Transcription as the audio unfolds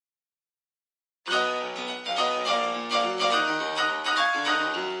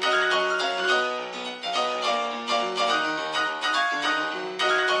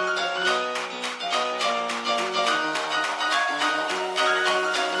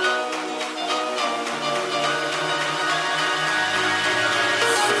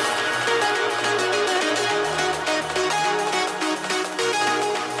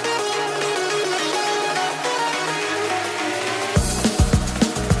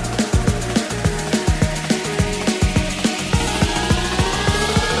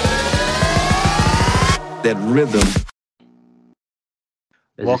that rhythm.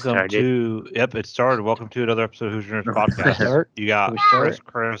 Welcome to it started. Welcome to another episode of Who's Your Nerd Podcast. You got Kris,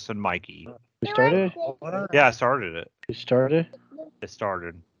 Chris, and Mikey. We started? Yeah, I started it. You started? It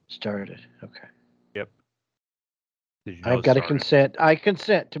started. Started. Okay. Yep. Did you know I've got to consent. I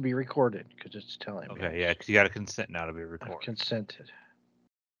consent to be recorded because it's telling me. Okay, yeah, because you got to consent now to be recorded. I've consented.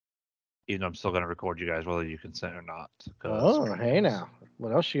 Even though I'm still going to record you guys whether you consent or not. Oh, hey now.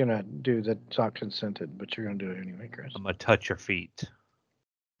 What else are you going to do that's not consented, but you're going to do it anyway, Chris? I'm going to touch your feet.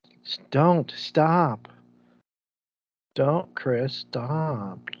 Don't. Stop. Don't, Chris.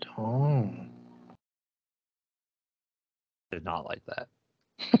 Stop. Don't. Did not like that.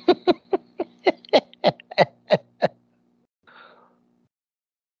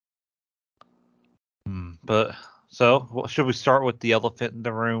 But, so, should we start with the elephant in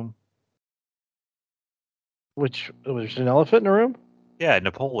the room? Which, there's an elephant in the room? Yeah,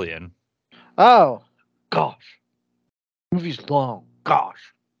 Napoleon. Oh, gosh. Movie's long.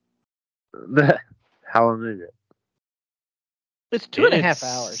 Gosh. How long is it? It's 2.5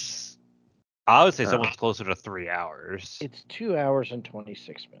 hours. I would say someone's closer to 3 hours. It's 2 hours and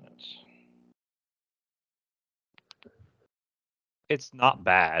 26 minutes. It's not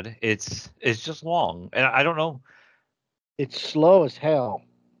bad. It's just long, and I don't know. It's slow as hell.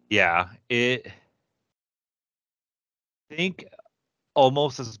 Yeah, I think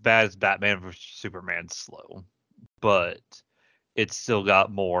almost as bad as Batman vs Superman's slow, but it's still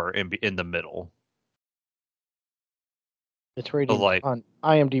got more in the middle. It's rated on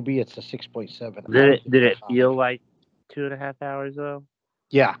IMDb. It's a 6.7. Did it feel like 2.5 hours though?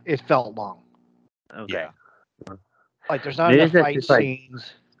 Yeah, it felt long. Okay. Yeah. Like there's not enough fight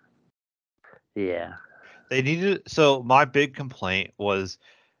scenes. Yeah. They needed. So my big complaint was,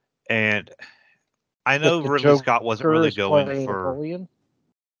 and I know Ridley Scott wasn't really going for Napoleon.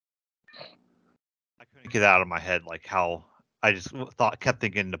 I couldn't get out of my head like how I just kept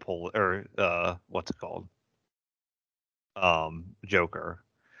thinking Napoleon or what's it called? Joker.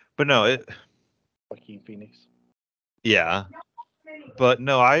 But no, Joaquin Phoenix. Yeah. But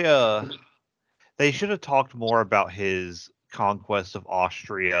no, they should have talked more about his conquest of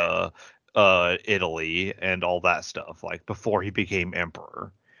Austria, Italy, and all that stuff, like before he became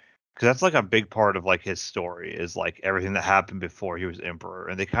emperor. Because that's like a big part of like his story is like everything that happened before he was emperor,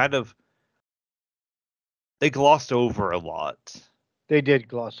 and they glossed over a lot. They did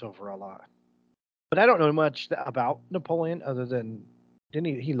gloss over a lot, but I don't know much about Napoleon other than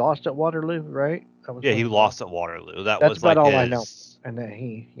didn't he lost at Waterloo, right? He lost at Waterloo. That's was about like all I know. And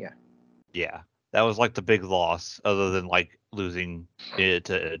then yeah, that was like the big loss, other than like losing it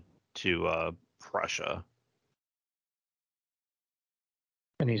to Prussia.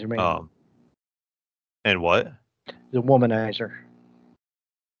 And he's a man. And what? The womanizer.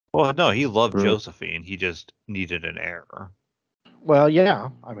 Well, no, he loved Josephine. He just needed an heir. Well, yeah.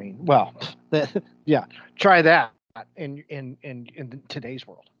 I mean, yeah. Try that in today's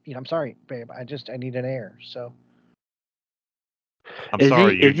world. You know, I'm sorry, babe. I need an heir. So. I'm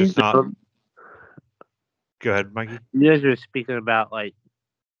sorry, you're just not. Go ahead, Mikey. You guys were speaking about, like,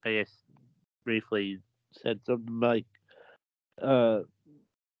 I guess briefly said something like,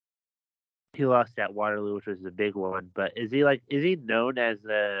 he lost at Waterloo, which was the big one. But is he known as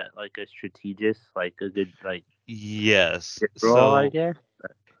a strategist, like a good Yes. general, So I guess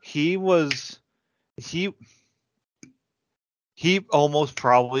he almost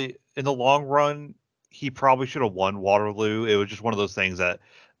probably in the long run he probably should have won Waterloo. It was just one of those things that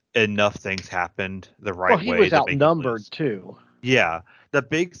enough things happened the right way. Well, he was outnumbered too. Yeah, the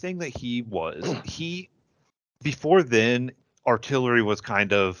big thing that before then artillery was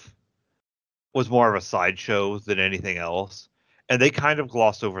more of a sideshow than anything else. And they kind of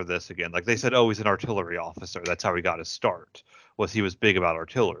glossed over this again. Like they said, oh, he's an artillery officer. That's how he got his start, was he was big about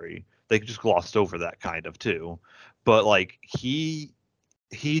artillery. They just glossed over that kind of too. But like he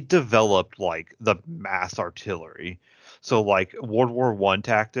developed like the mass artillery. So like World War I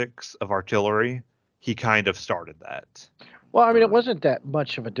tactics of artillery, he kind of started that. Well, I mean, it wasn't that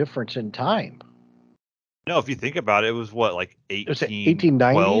much of a difference in time. No, if you think about it, it was what, like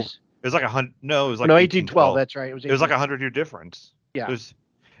 1890s? It was like 100. No, it was like 1812. That's right. It was like 100-year difference. Yeah. It was,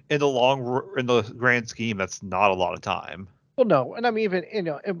 in the grand scheme, that's not a lot of time. Well, no, and I mean even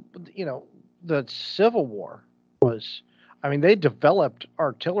the Civil War was. I mean, they developed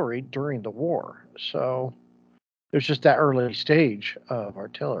artillery during the war, so there's just that early stage of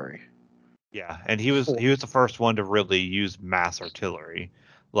artillery. Yeah, and he was the first one to really use mass artillery,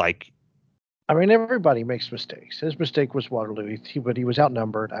 like. I mean, everybody makes mistakes. His mistake was Waterloo, but he was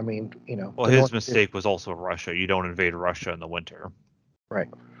outnumbered. I mean, Well, his mistake was also Russia. You don't invade Russia in the winter. Right.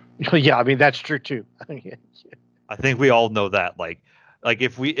 Yeah, I mean that's true too. I think we all know that. Like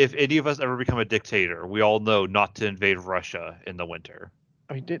if any of us ever become a dictator, we all know not to invade Russia in the winter.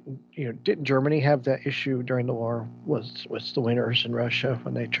 I mean, didn't Germany have that issue during the war? Was the winters in Russia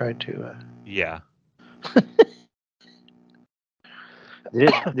when they tried to? Yeah.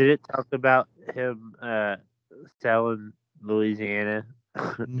 Did it talk about him selling Louisiana to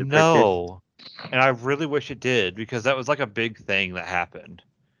purchase? No. And I really wish it did, because that was like a big thing that happened.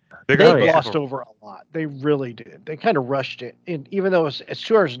 They Bigger than glossed Super- over a lot. They really did. They kind of rushed it, and even though it's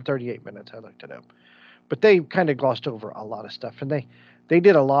 2 hours and 38 minutes, I looked it up, but they kind of glossed over a lot of stuff, and they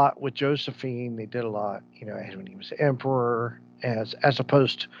did a lot with Josephine. They did a lot, as when he was emperor, as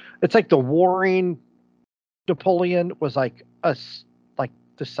opposed to, it's like the warring Napoleon was like like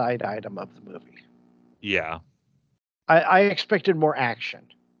the side item of the movie. Yeah. I expected more action.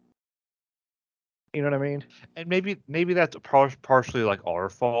 You know what I mean? And maybe that's partially like our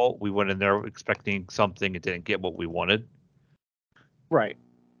fault. We went in there expecting something and didn't get what we wanted. Right.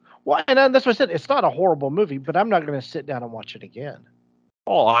 Well, and that's what I said. It's not a horrible movie, but I'm not going to sit down and watch it again.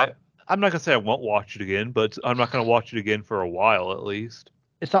 Oh, I'm not gonna say I won't watch it again, but I'm not gonna watch it again for a while at least.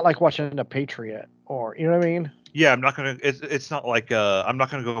 It's not like watching A Patriot, or you know what I mean? Yeah, I'm not gonna. It's not like I'm not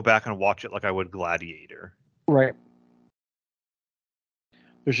gonna go back and watch it like I would Gladiator. Right.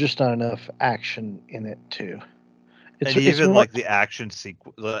 There's just not enough action in it too. And even like the action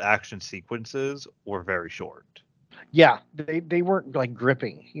sequences were very short. Yeah, they weren't like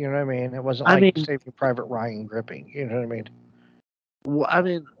gripping. You know what I mean? It wasn't like Saving Private Ryan gripping. You know what I mean? Well, I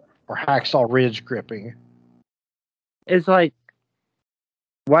mean, or Hacksaw Ridge gripping. It's like,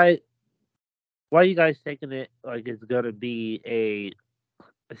 why are you guys thinking it like it's gonna be a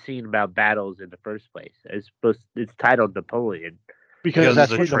scene about battles in the first place? It's titled Napoleon. Because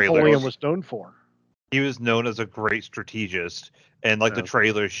that's what Napoleon was known for. He was known as a great strategist, and like the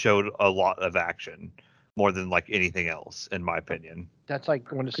trailers showed a lot of action more than like anything else, in my opinion. That's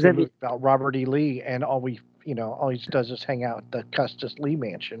like when it's about Robert E. Lee, and all he does is hang out at the Custis Lee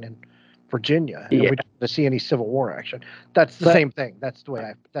Mansion in Virginia, and we don't see any Civil War action. That's the same thing. That's the way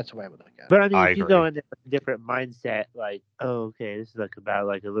I would look at it. But I mean, if you go in a different mindset, like, oh, okay, this is like about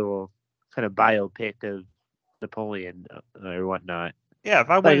like a little kind of biopic of Napoleon or whatnot. Yeah, if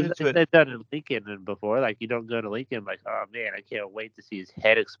I went into it, they've done in Lincoln before. Like, you don't go to Lincoln like, oh man, I can't wait to see his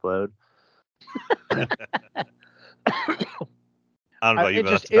head explode. I don't know.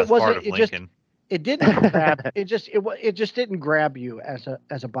 But that's the best part of Lincoln. It didn't grab. It just didn't grab you as a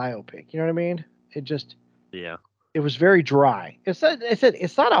biopic. You know what I mean? It just. Yeah. It was very dry. It's not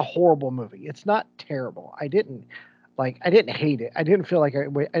a horrible movie. It's not terrible. I didn't hate it. I didn't feel like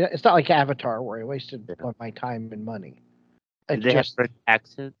it's not like Avatar where I wasted my time and money. Did they have French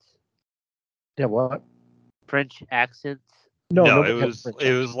accents? Yeah, what? French accents? No, it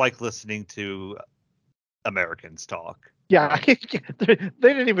was like listening to Americans talk. Yeah, they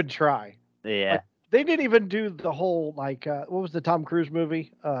didn't even try. Yeah, they didn't even do the whole what was the Tom Cruise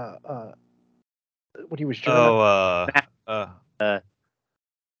movie? When he was German.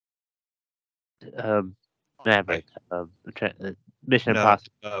 Maverick. Mission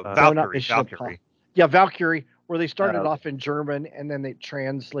Impossible. Valkyrie. Yeah, Valkyrie, where they started off in German and then they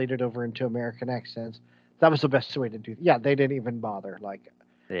translated over into American accents. That was the best way to do it. Yeah, they didn't even bother. Like,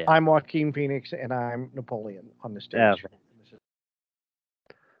 I'm Joaquin Phoenix and I'm Napoleon on the stage. Yeah.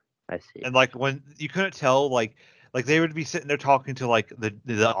 I see. And like when you couldn't tell, like they would be sitting there talking to like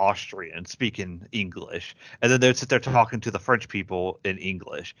the Austrian speaking English, and then they'd sit there talking to the French people in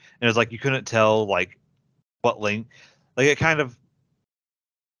English, and it's like you couldn't tell like what like it kind of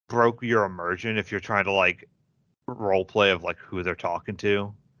broke your immersion if you're trying to like role play of like who they're talking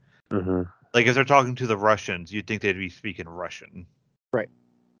to. Mm-hmm. Like if they're talking to the Russians, you'd think they'd be speaking Russian. Right.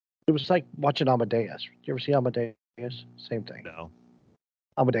 It was like watching Amadeus. Did you ever see Amadeus? Same thing. No.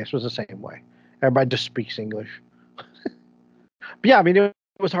 Amadeus was the same way. Everybody just speaks English. But yeah, I mean, it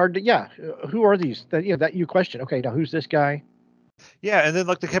was hard to. Yeah, who are these? That you question. Okay, now who's this guy? Yeah, and then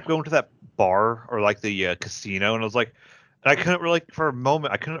like they kept going to that bar or like the casino, and I was like, and I couldn't really for a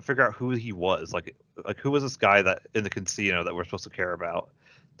moment I couldn't figure out who he was. Like who was this guy that in the casino that we're supposed to care about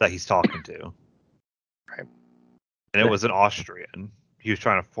that he's talking to? Right. And it was an Austrian he was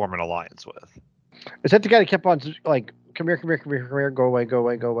trying to form an alliance with. Is that the guy that kept on like, come here, go away?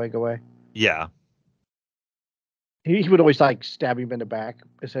 Yeah. He would always like stab him in the back,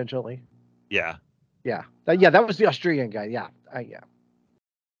 essentially. Yeah. Yeah. That was the Austrian guy. Yeah.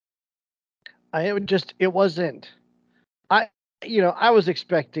 It wasn't. I was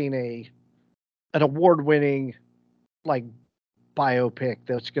expecting an award-winning like biopic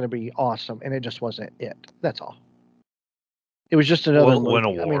that's going to be awesome, and it just wasn't it. That's all. It was just another movie. Win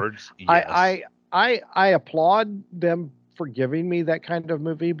awards. I Yes. mean, I applaud them for giving me that kind of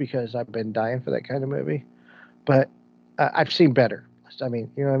movie because I've been dying for that kind of movie. But I've seen better. I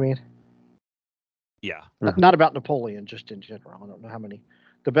mean, you know what I mean? Yeah. Not about Napoleon, just in general. I don't know how many.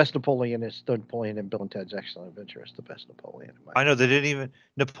 The best Napoleon is the Napoleon in Bill and Ted's Excellent Adventure. Is the best Napoleon. I know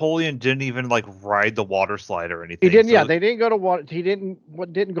Napoleon didn't even like ride the water slide or anything. He didn't. So yeah, they didn't go to water. He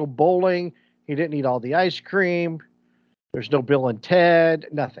didn't go bowling. He didn't eat all the ice cream. There's no Bill and Ted.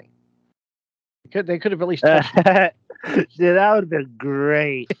 Nothing. They could have at least touched. Yeah, that would have been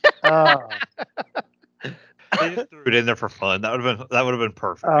great. Oh. They just threw it in there for fun. That would have been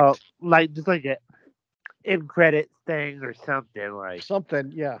perfect. Oh, like just like a in credits thing or something like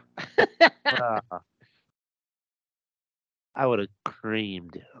something. Yeah. I would have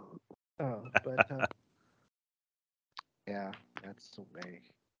creamed. Oh, but yeah, that's the way.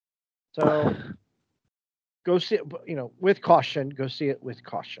 So go see it. You know, with caution. Go see it with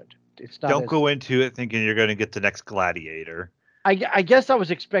caution. It's not. Don't go into it thinking you're going to get the next Gladiator. I guess I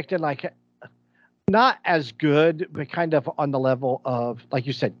was expecting like not as good, but kind of on the level of, like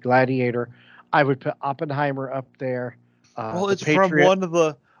you said, Gladiator. I would put Oppenheimer up there. Well, it's from one of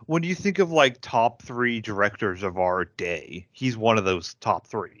the. When you think of like top 3 directors of our day, he's one of those top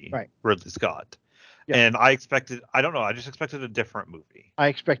 3. Right. Ridley Scott. Yeah. And I just expected a different movie.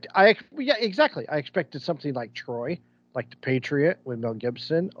 Yeah, exactly. I expected something like Troy, like The Patriot with Mel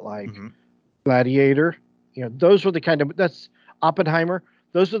Gibson, like Gladiator. You know, those were the kind of, that's Oppenheimer.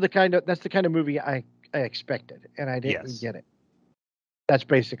 That's the kind of movie I expected, and I didn't get it. That's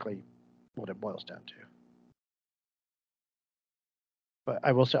basically what it boils down to. But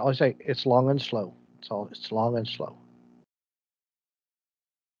I'll say it's long and slow. It's long and slow.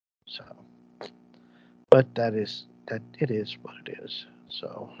 So, but it is what it is.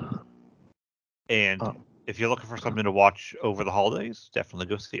 So, and if you're looking for something to watch over the holidays, definitely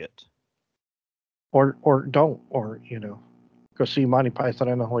go see it. Or don't, or go see Monty Python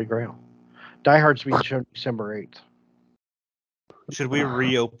and the Holy Grail. Die Hard's being shown December 8th. Should we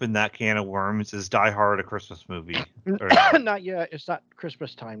reopen that can of worms? Is Die Hard a Christmas movie? Not yet. It's not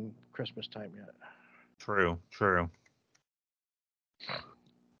Christmas time yet. True. So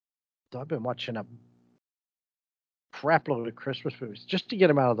I've been watching a crap load of Christmas movies just to get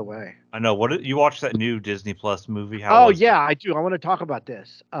them out of the way. I know. What you watched that new Disney Plus movie? I do. I want to talk about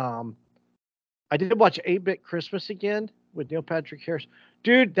this. I did watch 8-Bit Christmas again with Neil Patrick Harris.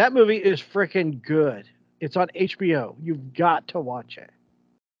 Dude, that movie is freaking good. It's on HBO. You've got to watch it.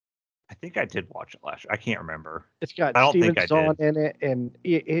 I think I did watch it last year. I can't remember. It's got Steven Zahn in it, and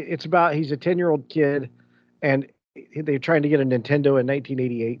it's about, he's a 10-year-old kid, and they're trying to get a Nintendo in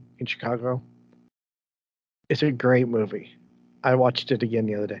 1988 in Chicago. It's a great movie. I watched it again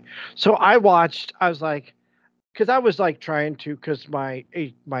the other day. So I was like, because I was like trying to, because my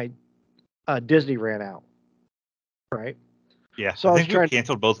Disney ran out, right? Yeah, so I think we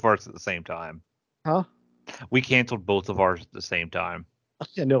canceled both of ours at the same time. Huh? We canceled both of ours at the same time.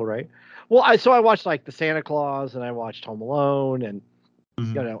 I know, right? Well, I watched like the Santa Claus, and I watched Home Alone, and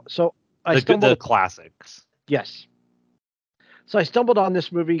so I stumbled the classics. Yes. So I stumbled on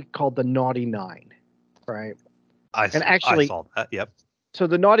this movie called The Naughty Nine, right? I saw that. Yep. So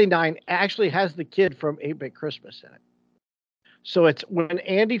The Naughty Nine actually has the kid from 8-Bit Christmas in it. So it's when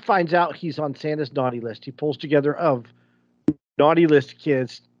Andy finds out he's on Santa's naughty list, he pulls together of naughty list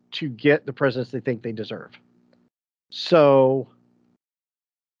kids to get the presents they think they deserve. So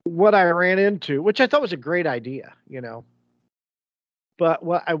what I ran into, which I thought was a great idea, but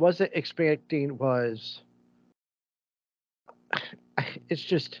what I wasn't expecting was, it's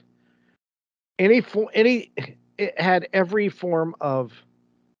just it had every form of,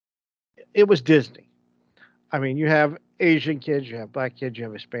 it was Disney. I mean, you have Asian kids, you have black kids, you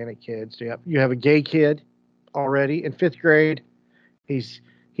have Hispanic kids, you have a gay kid already in 5th grade. He's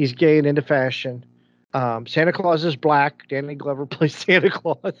gay and into fashion. Santa Claus is black. Danny Glover plays Santa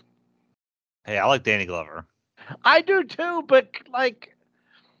Claus. Hey, I like Danny Glover. I do too, but like,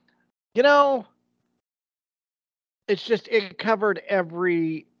 it's just, it covered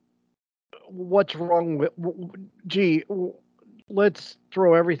every, what's wrong with, let's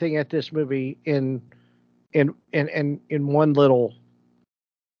throw everything at this movie in one little,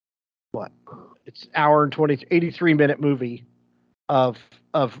 it's hour and 83-minute movie of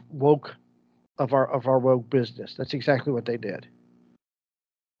woke, of our woke business. That's exactly what they did.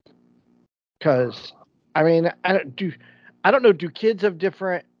 Because I mean, I don't know. Do kids have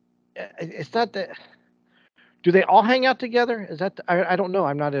different? It's not that. Do they all hang out together? Is that? I don't know.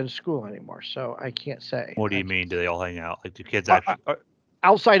 I'm not in school anymore, so I can't say. What do you mean? Do they all hang out? Like, do kids actually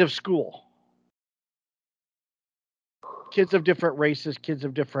outside of school? Kids of different races, kids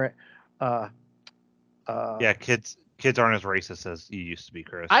of different. Yeah, kids aren't as racist as you used to be,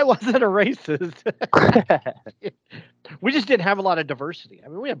 Chris. I wasn't a racist. We just didn't have a lot of diversity. I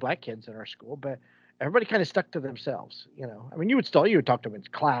mean, we had black kids in our school, but everybody kind of stuck to themselves. I mean, you would talk to them in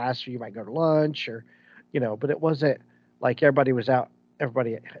class, or you might go to lunch, or but it wasn't like everybody was out.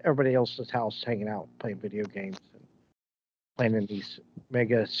 Everybody else's house hanging out, playing video games, and playing in these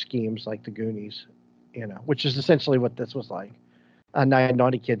mega schemes like the Goonies. Which is essentially what this was like. 9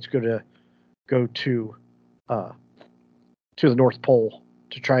 naughty kids go to the North Pole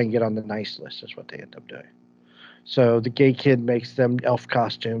to try and get on the nice list. Is what they end up doing. So the gay kid makes them elf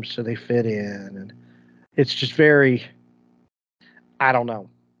costumes so they fit in, and it's just very. I don't know.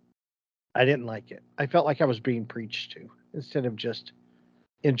 I didn't like it. I felt like I was being preached to instead of just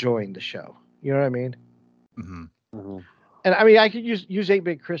enjoying the show. You know what I mean? Mm-hmm. Mm-hmm. And I mean, I could use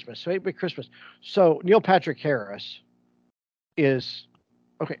 8-Bit Christmas. So 8-Bit Christmas. So Neil Patrick Harris is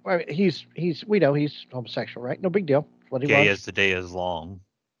okay. I mean, we know he's homosexual, right? No big deal. What he Gay was. as the day is long.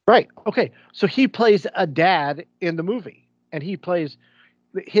 Right. Okay. So he plays a dad in the movie, and he plays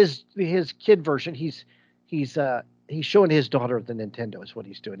his kid version. He's showing his daughter the Nintendo is what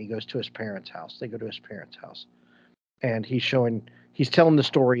he's doing. He goes to his parents' house. They go to his parents' house, and he's telling the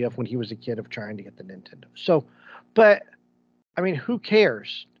story of when he was a kid of trying to get the Nintendo. So, but I mean, who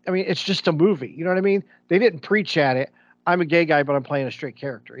cares? I mean, it's just a movie. You know what I mean? They didn't preach at it. I'm a gay guy, but I'm playing a straight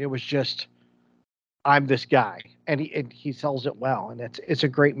character. It was just I'm this guy, and he sells it well, and it's a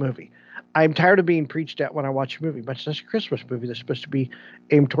great movie. I'm tired of being preached at when I watch a movie, much less a Christmas movie that's supposed to be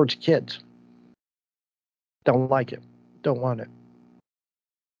aimed towards kids. Don't like it. Don't want it.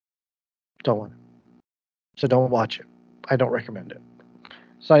 Don't want it. So don't watch it. I don't recommend it.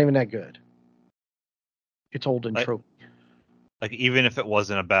 It's not even that good. It's old and tropey. Like even if it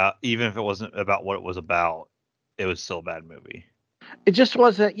wasn't about what it was about, it was still a bad movie. It just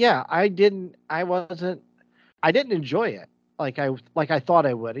wasn't. Yeah, I didn't enjoy it like I thought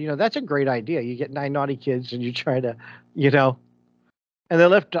I would. That's a great idea. You get 9 naughty kids and you try to, and they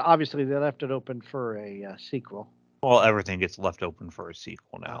left it open for a sequel. Well, everything gets left open for a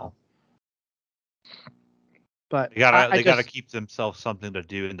sequel now. But they gotta keep themselves something to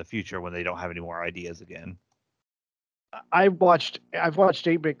do in the future when they don't have any more ideas again. I've watched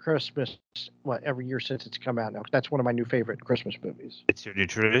 8-Bit Christmas every year since it's come out now. That's one of my new favorite Christmas movies. It's your new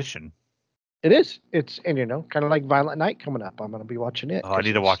tradition. It is. It's kind of like Violent Night coming up. I'm going to be watching it. Oh, I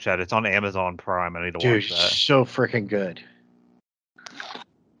need to watch that. It's on Amazon Prime. I need to watch that. So freaking good.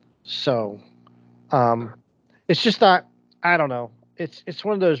 So, it's just not. I don't know. It's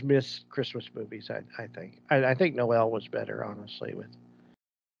one of those missed Christmas movies. I think. I think Noelle was better, honestly. With,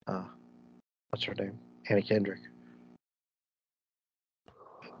 what's her name? Anna Kendrick.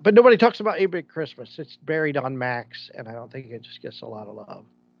 But nobody talks about 8-Bit Christmas. It's buried on Max, and I don't think it just gets a lot of love.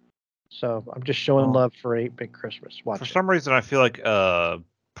 So I'm just showing love for 8-Bit Christmas. For some reason, I feel like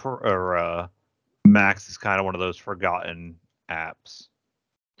Max is kind of one of those forgotten apps.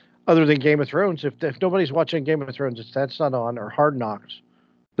 Other than Game of Thrones, if nobody's watching Game of Thrones, that's not on, or Hard Knocks,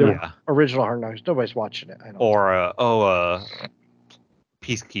 the original Hard Knocks, nobody's watching it. I don't. Or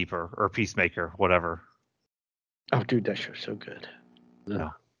Peacekeeper or Peacemaker, whatever. Oh, dude, that show's so good. No.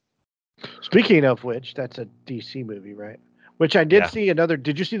 Speaking of which, that's a DC movie, right? Which I did see another.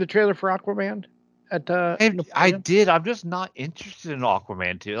 Did you see the trailer for Aquaman? I did. I'm just not interested in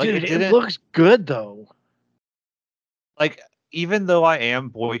Aquaman 2. Like, dude, it looks good though. Like, even though I am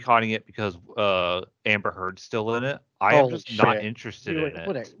boycotting it because Amber Heard's still in it, I am just not interested in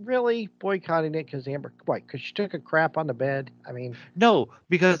it. Really boycotting it because Amber? Why? Because she took a crap on the bed? I mean, no,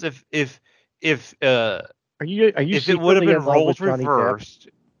 because if it would have been roles reversed,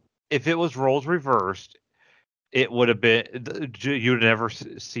 if it was roles reversed, it would have been you'd never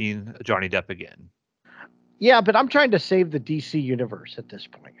seen Johnny Depp again. Yeah, but I'm trying to save the DC universe at this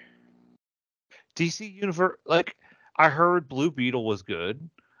point. DC universe, like I heard Blue Beetle was good.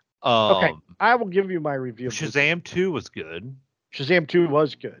 Okay, I will give you my review. Shazam 2 was good. Shazam 2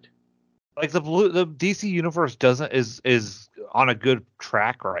 was good. Like the DC universe is on a good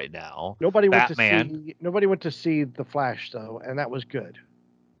track right now. Nobody went to see The Flash though, and that was good.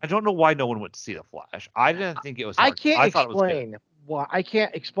 I don't know why no one went to see The Flash. I didn't think it was. I can't explain why. I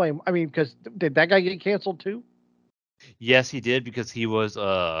can't explain. I mean, because did that guy get canceled too? Yes, he did because he was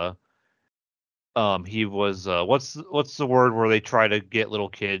what's the word where they try to get little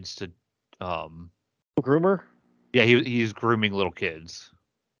kids to groomer? Yeah, he's grooming little kids.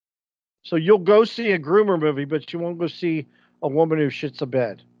 So you'll go see a groomer movie, but you won't go see a woman who shits a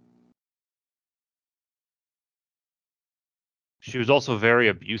bed. She was also very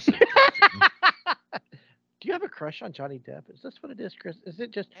abusive. Do you have a crush on Johnny Depp? Is this what it is, Chris? Is it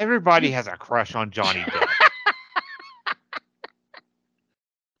just Everybody has a crush on Johnny Depp.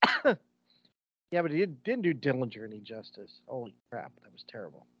 Yeah, but he didn't do Dillinger any justice. Holy crap, that was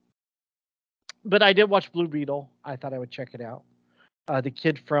terrible. But I did watch Blue Beetle. I thought I would check it out. The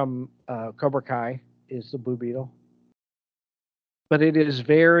kid from Cobra Kai is the Blue Beetle. But it is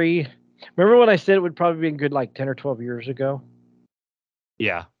very. Remember when I said it would probably been good like 10 or 12 years ago?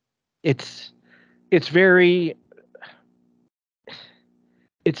 Yeah. It's very.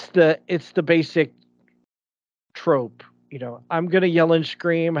 It's the basic trope. You know, I'm gonna yell and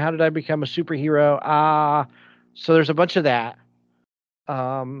scream. How did I become a superhero? So there's a bunch of that.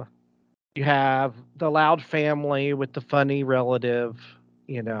 You have the loud family with the funny relative,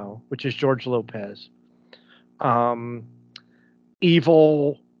 you know, which is George Lopez.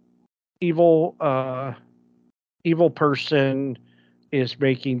 Evil person is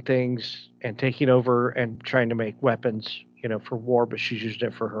making things and taking over and trying to make weapons, you know, for war, but she's using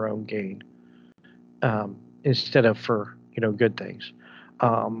it for her own gain, instead of for, you know, good things.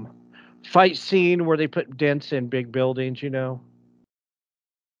 Fight scene where they put dents in big buildings, you know,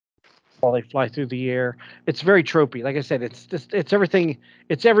 while they fly through the air. It's very tropey. Like I said, it's everything.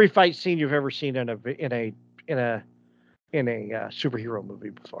 It's every fight scene you've ever seen in a superhero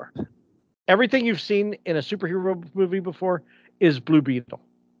movie before. Everything you've seen in a superhero movie before is Blue Beetle.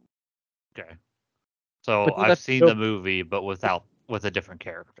 Okay. So But I've seen the movie, but with a different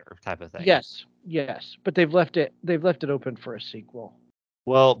character type of thing. Yes, but they've left it open for a sequel.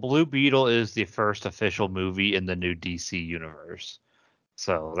 Well, Blue Beetle is the first official movie in the new DC universe.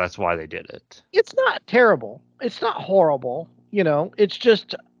 So that's why they did it. It's not terrible. It's not horrible. You know, it's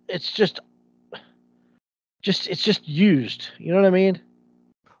just used. You know what I mean?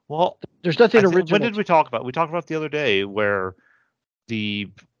 Well, there's nothing original. When did we talk about? We talked about the other day where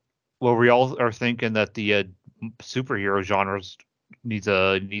we all are thinking that the superhero genres needs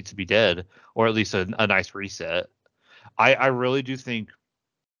to be dead, or at least a nice reset. I really do think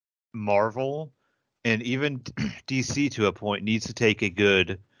Marvel and even DC to a point needs to take a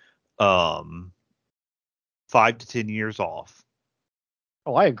good 5 to 10 years off.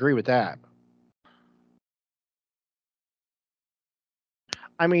 Oh, I agree with that.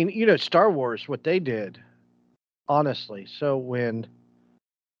 I mean, you know, Star Wars, what they did, honestly. So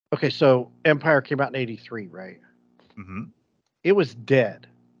so Empire came out in '83, right? Mm-hmm. It was dead.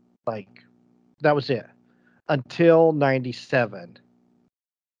 Like, that was it. Until '97,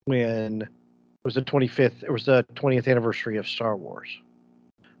 when it was the 20th anniversary of Star Wars.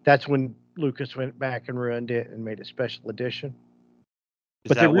 That's when Lucas went back and ruined it and made a special edition.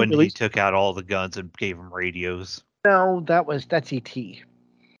 Is that when he took out all the guns and gave them radios? No, that's E.T.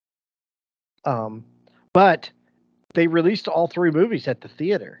 But they released all 3 movies at the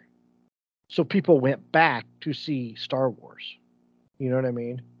theater. So people went back to see Star Wars. You know what I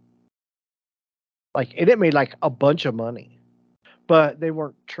mean? Like, and it made like a bunch of money. But they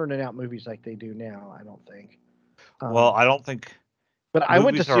weren't churning out movies like they do now, I don't think. Well, I don't think but I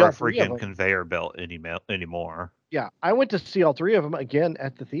went to see all 3 of them. Conveyor belt anymore. Yeah, I went to see all 3 of them again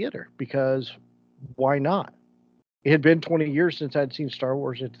at the theater because why not? It had been 20 years since I'd seen Star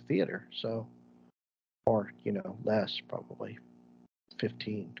Wars at the theater, so, or, you know, less, probably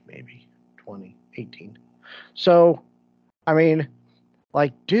 15, maybe 20, 18. So, I mean,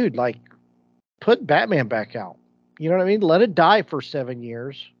 like, dude, like, put Batman back out. You know what I mean? Let it die for 7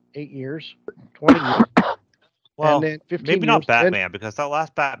 years, 8 years, 20 years. Well, and then 15 maybe not years, Batman, because that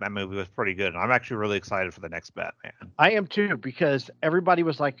last Batman movie was pretty good. And I'm actually really excited for the next Batman. I am too, because everybody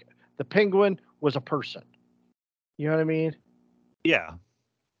was like, the Penguin was a person. You know what I mean? Yeah.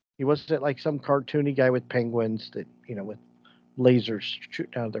 He wasn't like some cartoony guy with penguins that, you know, with lasers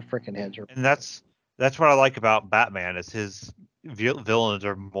shooting out of their freaking heads. And that's what I like about Batman is his villains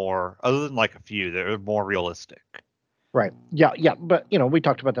are more, other than like a few, they're more realistic. Right. Yeah. But, you know, we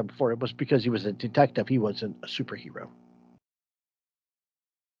talked about that before. It was because he was a detective. He wasn't a superhero.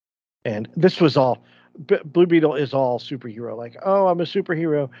 And this was all, Blue Beetle is all superhero. Like, oh, I'm a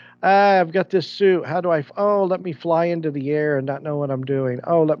superhero. I've got this suit. How do let me fly into the air and not know what I'm doing.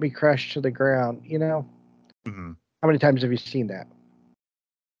 Oh, let me crash to the ground. You know? Mm-hmm. How many times have you seen that?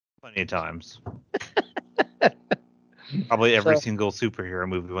 Plenty of times. Probably every single superhero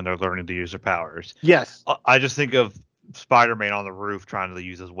movie when they're learning to use their powers. Yes. I just think of Spider-Man on the roof trying to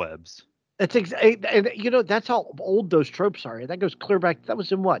use his webs. That's and you know, that's how old those tropes are. That goes clear back. That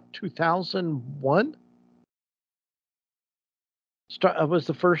was in what, 2001? Was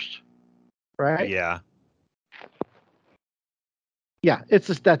the first, right? Yeah. Yeah, that's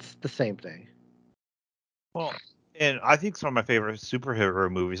the same thing. Well, and I think some of my favorite superhero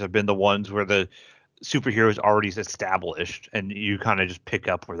movies have been the ones where the superheroes already established, and you kind of just pick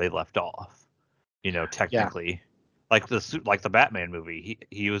up where they left off. Technically, like the Batman movie,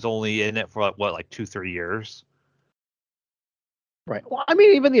 he was only in it for what, like 2-3 years. Right. Well, I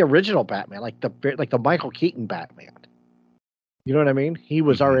mean, even the original Batman, like the Michael Keaton Batman. You know what I mean? He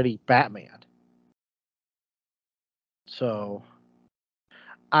was already Batman. So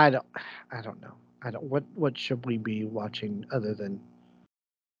I don't know. What should we be watching other than,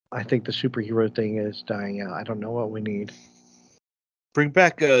 I think the superhero thing is dying out. I don't know what we need. Bring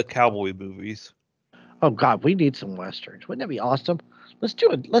back cowboy movies. Oh God, we need some westerns. Wouldn't that be awesome? Let's do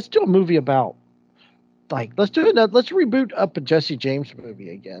a movie about, like, let's reboot up a Jesse James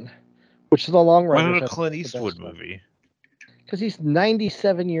movie again, which the long Why run. not a Clint Eastwood movie? Because he's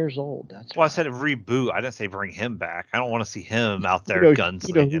 97 years old. That's why I said reboot. I didn't say bring him back. I don't want to see him out there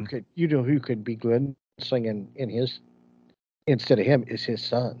gunslinging. You know who could be gunslinging in his instead of him is his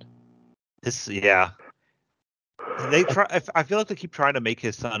son. They try. I feel like they keep trying to make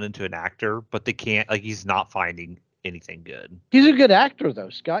his son into an actor, but they can't. Like, he's not finding anything good. He's a good actor, though,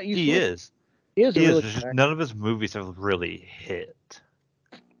 Scott. He is. He is. None of his movies have really hit.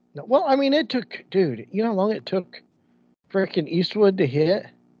 No, well, I mean, it took, dude. You know how long it took freaking Eastwood to hit?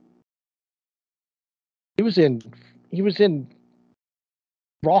 He was in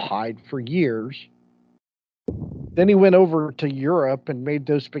Rawhide for years. Then he went over to Europe and made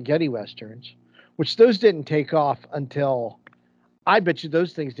those spaghetti westerns, which those didn't take off until, I bet you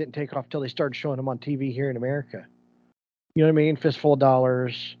those things didn't take off until they started showing them on TV here in America. You know what I mean? Fistful of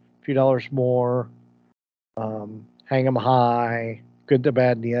Dollars, A Few Dollars More, Hang 'em High, Good, the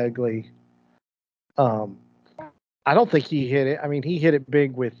Bad, and the Ugly. I don't think he hit it. I mean, he hit it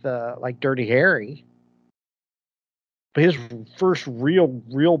big with like Dirty Harry. But his first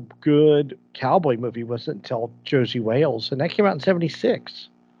real good cowboy movie wasn't until Josie Wales, and that came out in '76.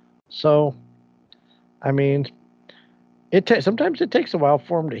 So, I mean, sometimes it takes a while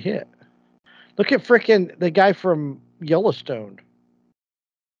for him to hit. Look at frickin' the guy from Yellowstone,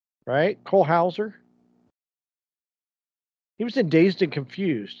 right? Cole Hauser. He was in Dazed and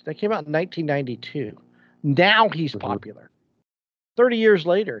Confused. That came out in 1992. Now he's popular. 30 years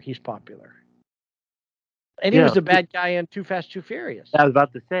later, he's popular. And he was the bad guy in Too Fast, Too Furious. I was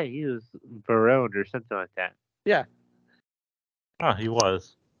about to say, he was Barone or something like that. Yeah. Oh, he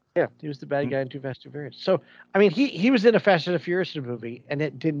was. Yeah, he was the bad guy in Too Fast, Too Furious. So, I mean, he was in a Fast and the Furious movie, and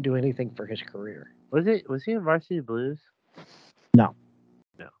it didn't do anything for his career. Was he in Varsity Blues? No.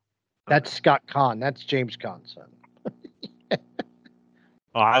 No. That's Scott Conn. That's James Conn's son.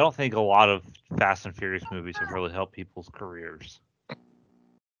 Well, I don't think a lot of Fast and Furious movies have really helped people's careers.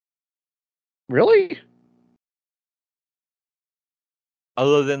 Really?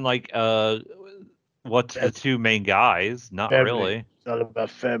 Other than, like, what's the two main guys? Not family. Really. It's all about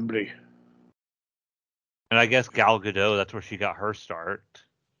family. And I guess Gal Gadot, that's where she got her start.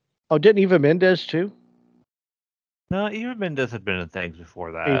 Oh, didn't Eva Mendes too? No, Eva Mendes had been in things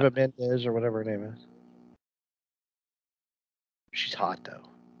before that. Eva Mendes or whatever her name is. She's hot though.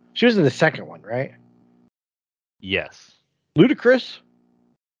 She was in the second one, right? Yes. Ludacris?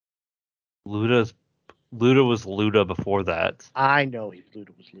 Luda was Luda before that. I know Luda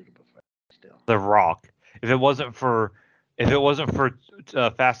was Luda before. Still. The Rock. If it wasn't for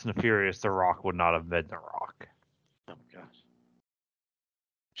Fast and the Furious, The Rock would not have been The Rock. Oh my gosh.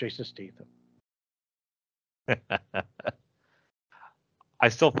 Jason Statham. I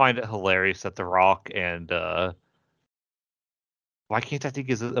still find it hilarious that The Rock and why can't I think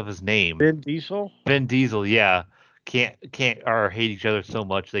of his name? Vin Diesel? Vin Diesel, yeah. Can't or hate each other so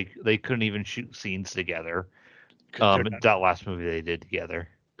much they couldn't even shoot scenes together. That last movie they did together.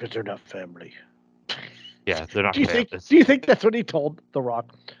 Because they're not family. Yeah, they're not. Do you think that's what he told The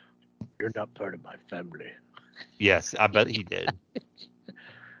Rock? You're not part of my family. Yes, I bet he did.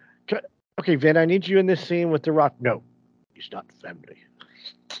 Okay, Vin, I need you in this scene with The Rock. No, he's not family.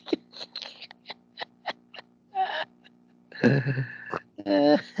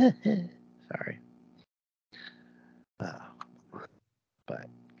 Sorry. But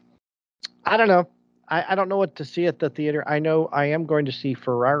I don't know. I don't know what to see at the theater. I know I am going to see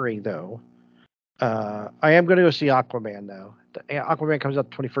Ferrari, though. I am going to go see Aquaman, though. Aquaman comes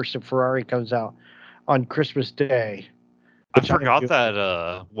out the 21st, and Ferrari comes out on Christmas Day. I forgot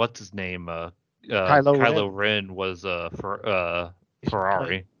that, what's his name? Kylo Ren was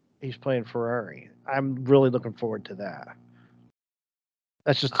Ferrari. He's playing Ferrari. I'm really looking forward to that.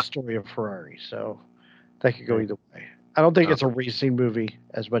 That's just the story of Ferrari, so that could go either way. I don't think it's a racing movie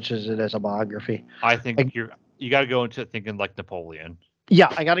as much as it is a biography. I think you got to go into it thinking like Napoleon. Yeah,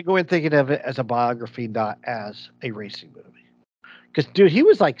 I got to go in thinking of it as a biography, not as a racing movie. Because dude, he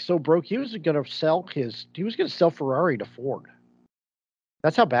was like so broke. He was gonna sell Ferrari to Ford.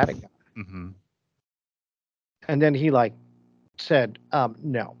 That's how bad it got. Mm-hmm. And then he like said,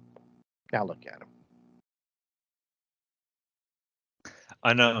 no. Now look at him.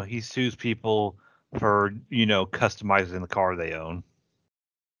 I know he sues people for customizing the car they own.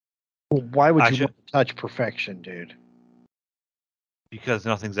 Well, why would you want to touch perfection, dude? Because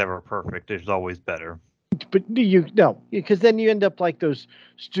nothing's ever perfect. There's always better. But because then you end up like those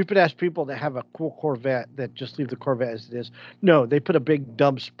stupid ass people that have a cool Corvette that just leave the Corvette as it is. No, they put a big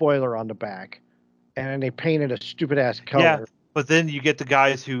dumb spoiler on the back, and they painted a stupid ass color. Yeah, but then you get the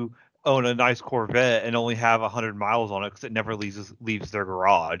guys who own a nice Corvette and only have 100 miles on it because it never leaves their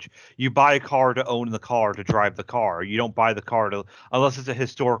garage. You buy a car to own the car, to drive the car. You don't buy the car unless it's a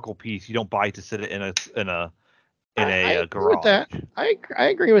historical piece. You don't buy it to sit in a garage. With that. I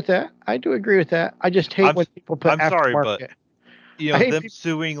agree with that. I do agree with that. I just hate when people put. I'm sorry, but them people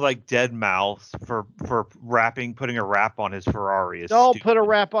suing like Dead Mouse for putting a wrap on his Ferrari is don't stupid. put a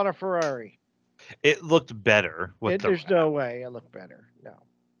wrap on a Ferrari. It looked better with there's no way it looked better.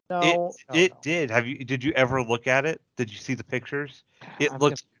 No. It did. Did you ever look at it? Did you see the pictures? It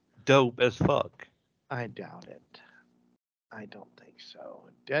looks dope as fuck. I doubt it. I don't think so.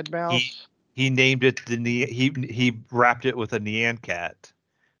 Dead Mouse. He named it he wrapped it with a Nyan Cat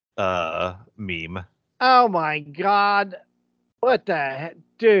meme. Oh my god. What the heck?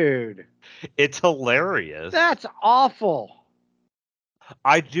 Dude. It's hilarious. That's awful.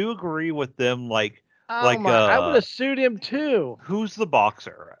 I do agree with them I would have sued him too. Who's the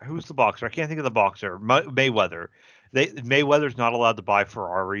boxer? I can't think of the boxer. Mayweather. Mayweather's not allowed to buy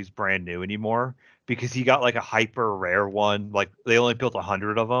Ferraris brand new anymore because he got like a hyper rare one. Like they only built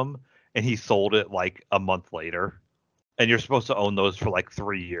 100 of them and he sold it like a month later. And you're supposed to own those for like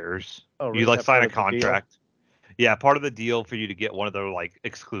 3 years. Oh, really? You like sign a contract. Yeah, part of the deal for you to get one of their like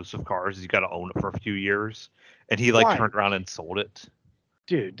exclusive cars is you got to own it for a few years. And he like turned around and sold it.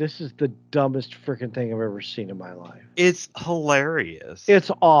 Dude, this is the dumbest freaking thing I've ever seen in my life. It's hilarious. It's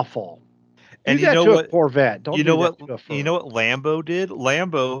awful. And you know what? A Corvette. Don't you know what? To you know what Lambo did?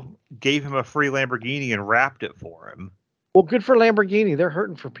 Lambo gave him a free Lamborghini and wrapped it for him. Well, good for Lamborghini. They're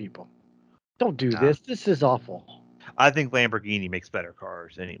hurting for people. Don't do this. This is awful. I think Lamborghini makes better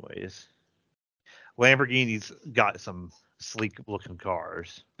cars, anyways. Lamborghini's got some sleek-looking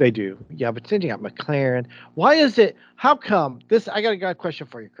cars. They do, yeah. But then you got McLaren. Why is it? How come this? I got a question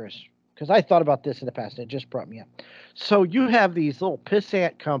for you, Chris, because I thought about this in the past and it just brought me up. So you have these little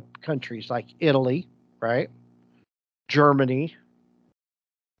pissant countries like Italy, right? Germany,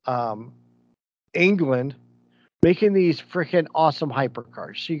 England, making these freaking awesome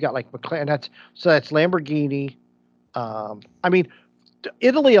hypercars. So you got like McLaren. That's Lamborghini. I mean,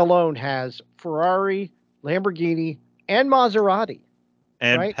 Italy alone has Ferrari, Lamborghini, and Maserati.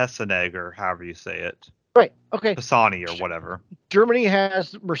 And right? Pessaneg, or however you say it. Right. Okay. Pisani or whatever. Germany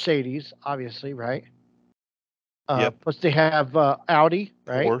has Mercedes, obviously, right? Yep. Plus they have Audi,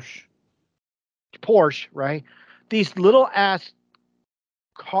 right? Porsche, right? These little ass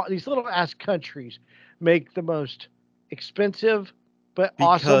countries make the most expensive but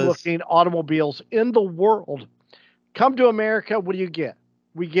awesome looking automobiles in the world. Come to America, what do you get?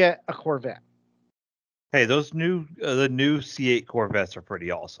 We get a Corvette. Hey, those the new C8 Corvettes are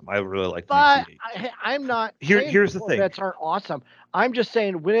pretty awesome. I really like the C8. I'm not. Here's the thing. Corvettes aren't awesome. I'm just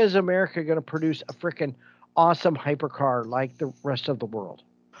saying, when is America going to produce a freaking awesome hypercar like the rest of the world?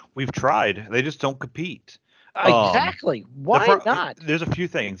 We've tried. They just don't compete. Exactly. Why not? There's a few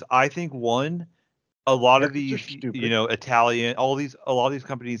things. I think one, a lot of these, Italian, a lot of these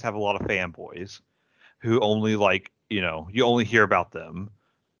companies have a lot of fanboys who only you only hear about them.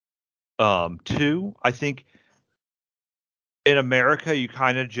 Two, I think in America, you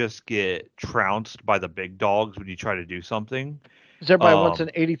kind of just get trounced by the big dogs when you try to do something. Because everybody wants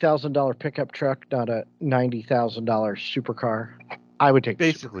an $80,000 pickup truck, not a $90,000 supercar. I would take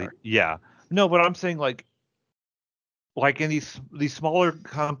basically, yeah. No, but I'm saying like in these smaller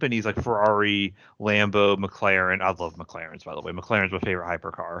companies like Ferrari, Lambo, McLaren. I love McLarens, by the way. McLaren's my favorite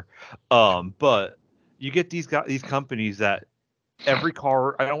hypercar. But you get these companies that every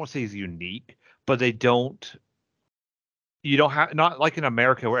car, I don't want to say is unique, but they don't. You don't have, not like in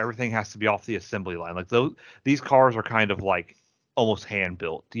America where everything has to be off the assembly line. Like these cars are kind of like almost hand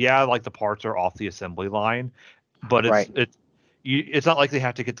built. Yeah, like the parts are off the assembly line, but it's not like they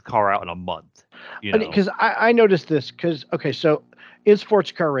have to get the car out in a month. Because I noticed this so in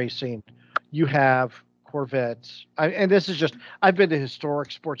sports car racing, you have Corvettes, and this is just, I've been to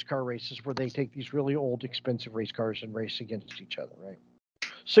historic sports car races where they take these really old, expensive race cars and race against each other, right?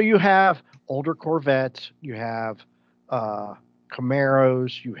 So you have older Corvettes, you have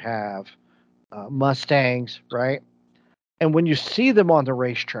Camaros, you have Mustangs, right? And when you see them on the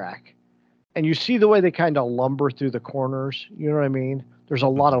racetrack, and you see the way they kind of lumber through the corners, you know what I mean? There's a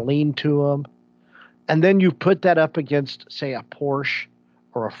lot of lean to them. And then you put that up against, say, a Porsche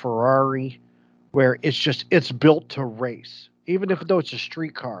or a Ferrari, where it's built to race. Even if though it's a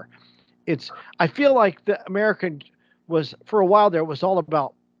street car, I feel like the American was, for a while there, it was all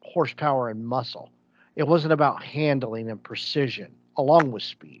about horsepower and muscle. It wasn't about handling and precision along with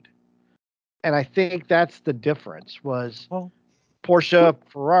speed. And I think that's the difference was Porsche,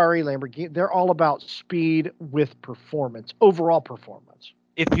 Ferrari, Lamborghini, they're all about speed with performance, overall performance.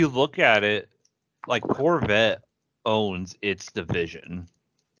 If you look at it, like Corvette owns its division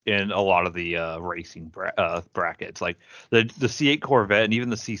in a lot of the racing brackets. Like the C8 Corvette and even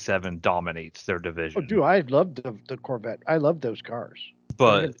the C7 dominates their division. Oh, dude, I love the Corvette. I love those cars.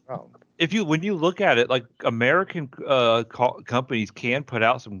 But when you look at it, like American companies can put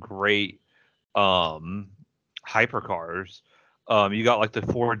out some great hypercars. You got like the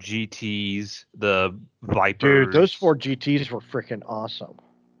Ford GTs, the Vipers. Dude, those Ford GTs were freaking awesome.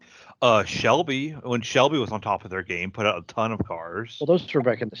 Shelby, when Shelby was on top of their game, put out a ton of cars. Well, those were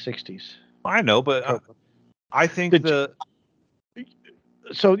back in the 60s. I know, but I think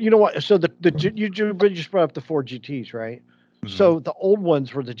so you know what? So you just brought up the Ford GTs, right? Mm-hmm. So the old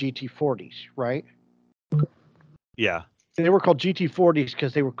ones were the GT40s, right? Yeah. They were called GT40s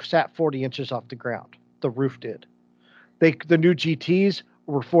because they were sat 40 inches off the ground. The roof did. The new GTs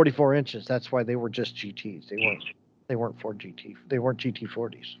were 44 inches. That's why they were just GTs. They weren't Ford GT. They weren't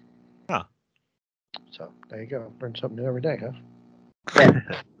GT40s. Huh. So there you go. Learn something new every day, huh?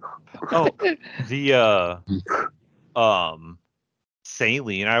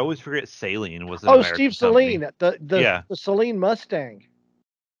 Saleen. I always forget Saleen was. Steve Saleen, the Saleen Mustang.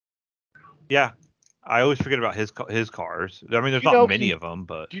 Yeah, I always forget about his cars. I mean, there's not many of them,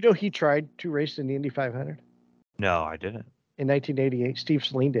 but do you know he tried to race in the Indy 500? No, I didn't. In 1988, Steve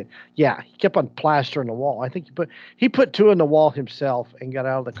Saleen did. Yeah, he kept on plastering the wall. I think he put two in the wall himself and got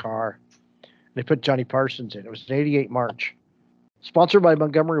out of the car. They put Johnny Parsons in. It was an 88 March. Sponsored by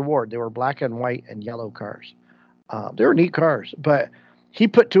Montgomery Ward. They were black and white and yellow cars. They were neat cars, but he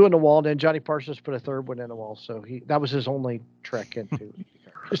put two in the wall, and then Johnny Parsons put a third one in the wall. So that was his only trek into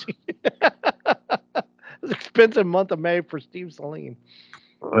cars. It was an expensive month of May for Steve Saleen.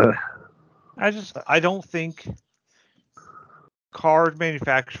 I don't think car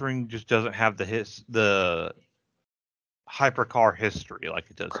manufacturing just doesn't have the hypercar history like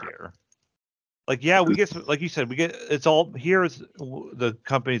it does here. Like, yeah, we get, like you said, it's all here is the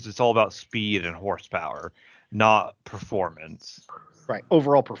companies. It's all about speed and horsepower, not performance. Right.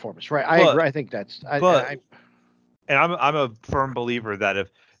 Overall performance. Right. I agree. I think that's, and I'm a firm believer that if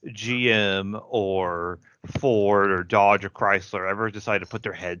GM or Ford or Dodge or Chrysler ever decide to put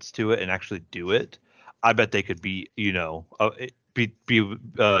their heads to it and actually do it, I bet they could get a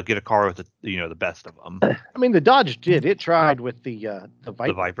car with the best of them. I mean, the Dodge did. It tried with the Viper.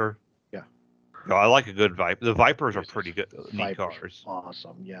 The Viper. Yeah. No, I like a good Viper. The Vipers are pretty good, neat cars.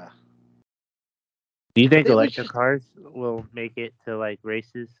 Awesome. Yeah. Do you think electric cars will make it to like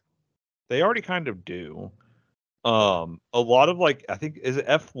races? They already kind of do. A lot of I think is it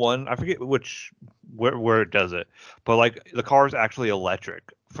F1? I forget where it does it, but like the car is actually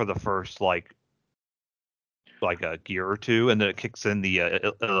electric for the first like a gear or two, and then it kicks in the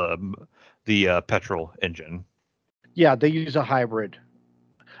petrol engine. Yeah, they use a hybrid.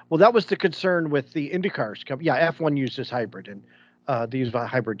 Well, that was the concern with the IndyCars. Yeah, F1 uses hybrid, and they use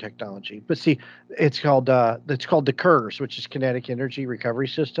hybrid technology. But see, it's called the KERS, which is Kinetic Energy Recovery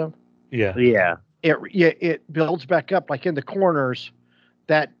System. Yeah. Yeah. It builds back up, like in the corners,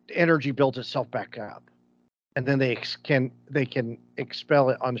 that energy builds itself back up, and then they can expel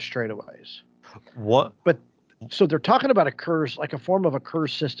it on the straightaways. What? But so they're talking about a KERS, like a form of a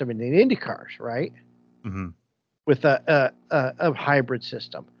KERS system in the Indy cars, right? Mm-hmm. With a hybrid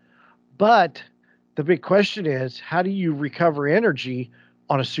system. But the big question is, how do you recover energy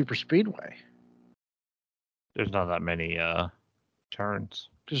on a super speedway? There's not that many turns.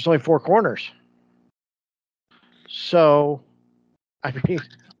 There's only 4 corners. So, I mean,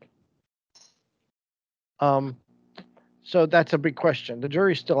 so that's a big question. The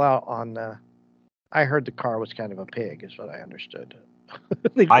jury's still out on. I heard the car was kind of a pig, is what I understood.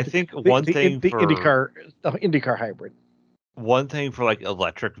 I think the IndyCar hybrid. One thing for like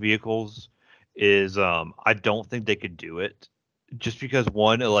electric vehicles is I don't think they could do it, just because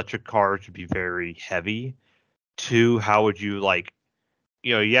one, electric cars would be very heavy. 2, how would you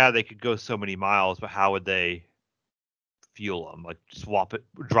they could go so many miles, but how would they fuel them? Like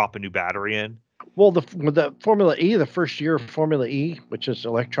drop a new battery in. Well, the Formula E, the first year of Formula E, which is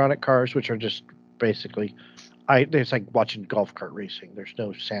electronic cars, which are just basically, it's like watching golf cart racing. There's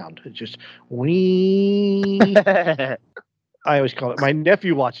no sound. It's just wee. I always call it. My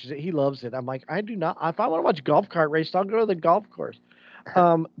nephew watches it. He loves it. I'm like, I do not. If I want to watch golf cart race, I'll go to the golf course.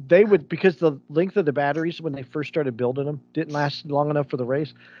 They would, because the length of the batteries when they first started building them didn't last long enough for the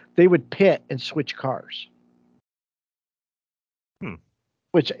race. They would pit and switch cars,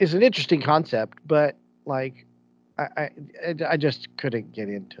 which is an interesting concept. But like, I just couldn't get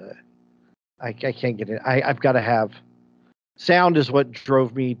into it. I can't get it. I've got to have sound is what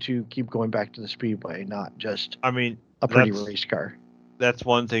drove me to keep going back to the speedway, not just. I mean, a pretty race car. That's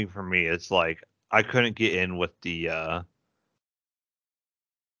one thing for me. It's like I couldn't get in with the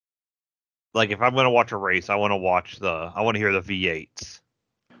like if I'm gonna watch a race, I want to hear the V8s.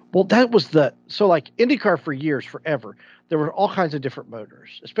 Well, that was so like IndyCar for years, forever. There were all kinds of different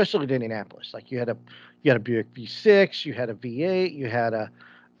motors, especially at Indianapolis. Like you had a Buick V6, you had a V8, you had a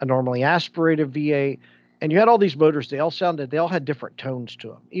normally aspirated V8, and you had all these motors. They all had different tones to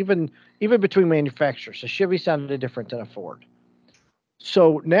them, even between manufacturers. A Chevy sounded different than a Ford.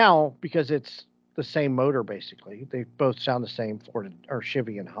 So now, because it's the same motor, basically, they both sound the same, Ford or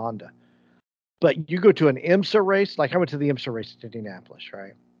Chevy and Honda. But you go to an IMSA race, like I went to the IMSA race at Indianapolis,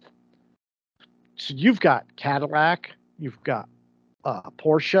 right? So you've got Cadillac, you've got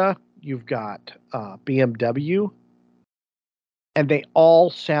Porsche, you've got BMW, and they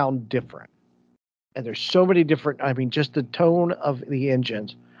all sound different. And there's so many different, I mean, just the tone of the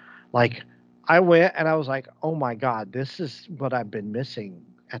engines. Like, I went and I was like, oh my God, this is what I've been missing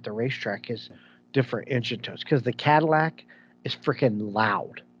at the racetrack is different engine tones. Because the Cadillac is freaking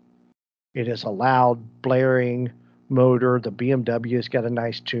loud. It is a loud, blaring motor. The BMW has got a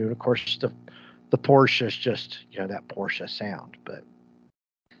nice tune. Of course, the Porsche is just, that Porsche sound. But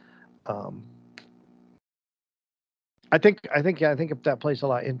I think if that plays a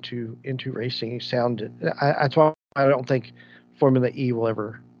lot into racing, sound. That's why I don't think Formula E will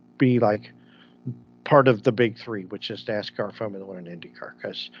ever be like part of the big three, which is NASCAR, Formula One, and IndyCar.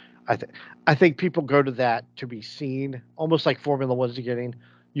 Because I think people go to that to be seen, almost like Formula One's getting.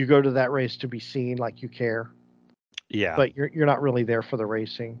 You go to that race to be seen, like you care. Yeah. But you're not really there for the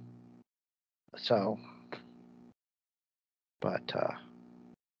racing. So, but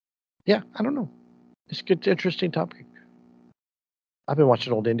yeah, I don't know. It's a good, interesting topic. I've been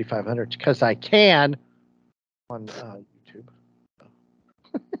watching old Indy 500s because I can on YouTube.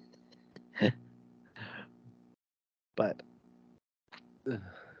 But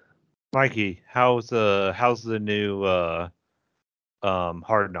Mikey, how's the new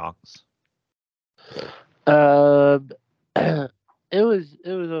Hard Knocks? It was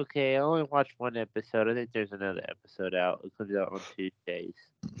okay. I only watched one episode. I think there's another episode out. It comes out on Tuesdays.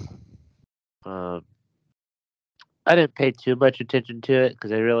 I didn't pay too much attention to it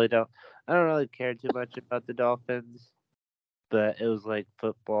because I don't really care too much about the Dolphins. But it was like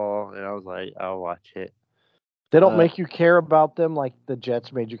football, and I was like, I'll watch it. They don't make you care about them like the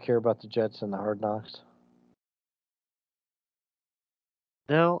Jets made you care about the Jets and the Hard Knocks.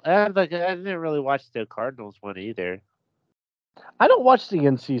 No, I didn't really watch the Cardinals one either. I don't watch the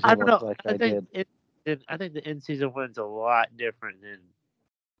in-season ones like I did. I think the in-season one's a lot different than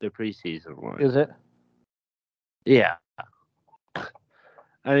the preseason one. Is it? Yeah.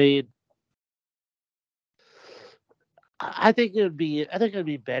 I mean, I think it would be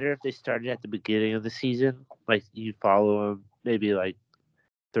better if they started at the beginning of the season, like you follow them maybe like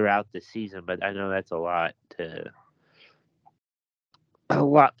throughout the season. But I know that's a lot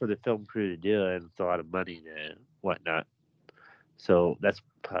for the film crew to do, and it's a lot of money and whatnot. So that's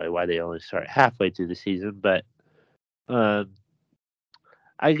probably why they only start halfway through the season. But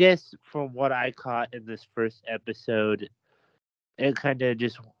I guess from what I caught in this first episode, it kind of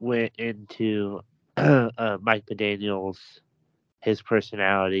just went into Mike McDaniel's, his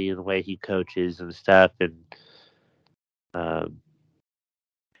personality and the way he coaches and stuff, and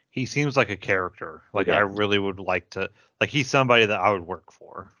he seems like a character. Like I really would like to. Like he's somebody that I would work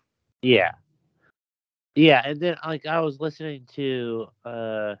for. Yeah. Yeah, and then like I was listening to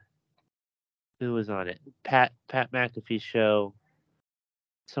who was on it? Pat McAfee's show.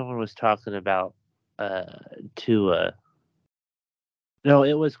 Someone was talking about Tua. No,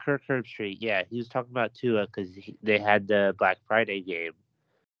 it was Kirk Herbstreit. Yeah, he was talking about Tua because they had the Black Friday game,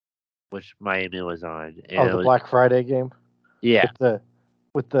 which Miami was on. And the Black Friday game. Yeah,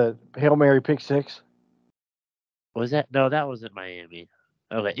 with the Hail Mary pick six. Was that? No, that wasn't Miami.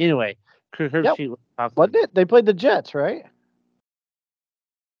 Okay. Anyway, Kirk Herbstreit was talking. Wasn't it? They played the Jets, right?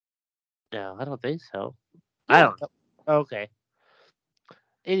 No, I don't think so. Yeah. I don't know. Okay.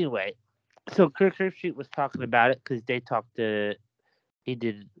 Anyway, So Kirk Herbstreit was talking about it because he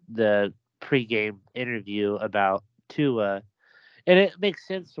did the pregame interview about Tua, and it makes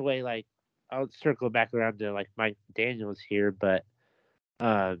sense the way, like, I'll circle back around to like Mike Daniels here, but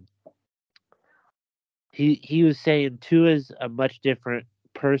um, he was saying Tua's a much different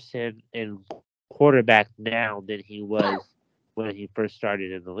person and quarterback now than he was when he first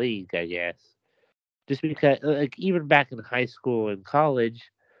started in the league, I guess. Just because, like, even back in high school and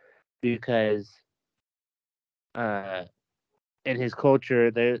college, because uh, in his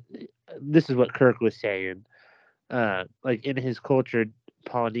culture, this is what Kirk was saying. Like in his culture,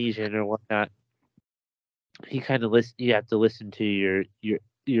 Polynesian or whatnot, he kind of listen. You have to listen to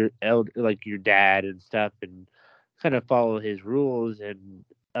your elder, like your dad and stuff, and kind of follow his rules. And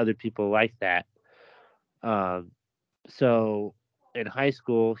other people like that. Um, so in high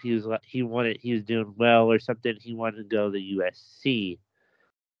school, he was like he was doing well or something. He wanted to go to USC,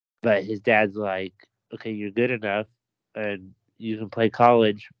 but his dad's like, okay, you're good enough, and you can play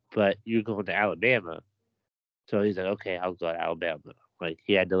college, but you're going to Alabama. So he's like, okay, I'll go to Alabama. Like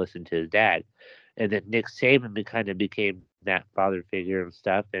he had to listen to his dad, and then Nick Saban kind of became that father figure and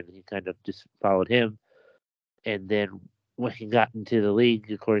stuff, and he kind of just followed him. And then when he got into the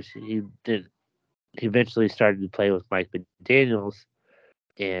league, of course, he did. He eventually started to play with Mike McDaniels,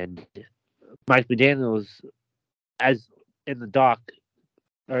 and Mike McDaniels, as in the doc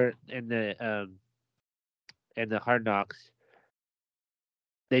or in the Hard Knocks,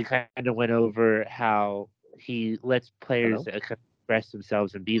 they kind of went over how he lets players express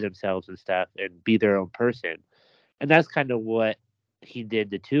themselves and be themselves and stuff and be their own person. And that's kind of what he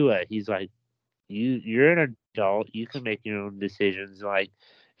did to Tua. He's like, you're an adult, you can make your own decisions, like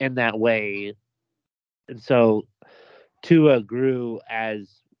in that way. And so Tua grew as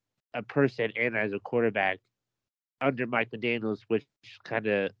a person and as a quarterback under Mike McDaniels, which kind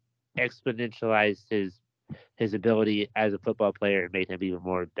of exponentialized his ability as a football player and made him even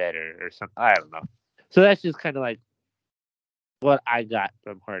more better or something. I don't know. So that's just kind of like what I got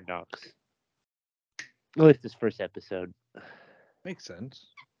from Hard Knocks. At least this first episode. Makes sense.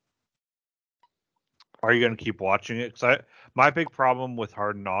 Are you going to keep watching it? Because my big problem with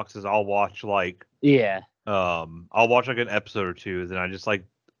Hard Knocks is I'll watch like I'll watch like an episode or two, then I just like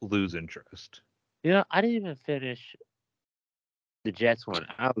lose interest. You know, I didn't even finish the Jets one.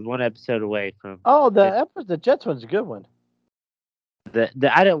 I was one episode away from. Oh, the Jets one's a good one. I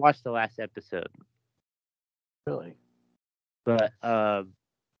didn't watch the last episode. Really? But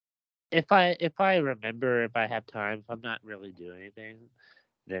if I remember, if I have time, if I'm not really doing anything,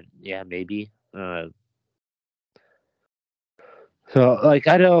 then yeah, maybe. So like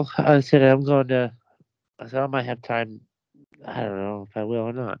I said I might have time. I don't know if I will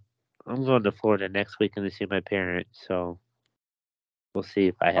or not. I'm going to Florida next weekend to see my parents, so we'll see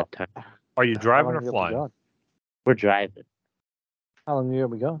if I have time. Are you driving or flying? We're driving. How long are you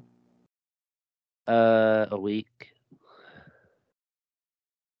gonna be gone? A week.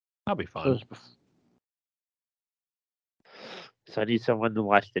 That'll be fun. So I need someone to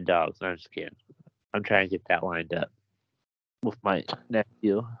watch the dogs. No, I'm just kidding. I'm trying to get that lined up with my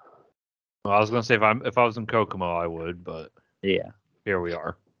nephew. Well, I was gonna say if I was in Kokomo, I would, but yeah, here we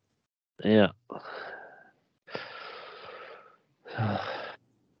are. Yeah.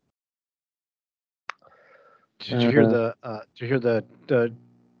 Did you hear the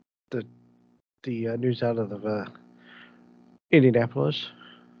news out of Indianapolis?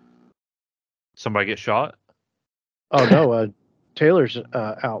 Somebody get shot? Oh no, Taylor's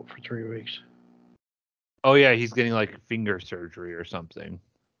out for 3 weeks. Oh yeah, he's getting like finger surgery or something.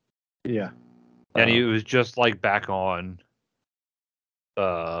 Yeah. And he was just like back on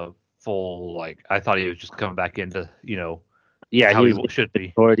full, like I thought he was just coming back into, how he should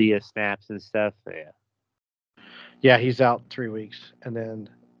be. Majority of snaps and stuff. Yeah. Yeah, he's out 3 weeks. And then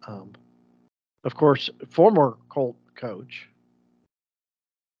of course, former Colt coach.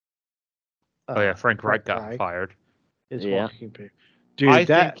 Frank Reich got fired. Is walking paper. Dude,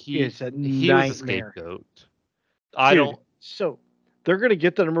 he was a scapegoat. So they're going to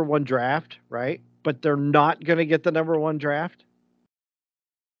get the number 1 draft, right? But they're not going to get the number 1 draft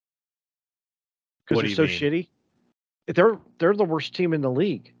because they're so shitty. They're the worst team in the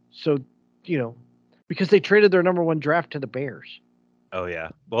league. So, because they traded their number 1 draft to the Bears. Oh yeah.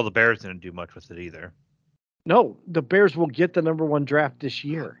 Well, the Bears didn't do much with it either. No, the Bears will get the number 1 draft this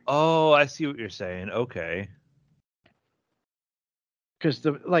year. Oh, I see what you're saying. Okay. Because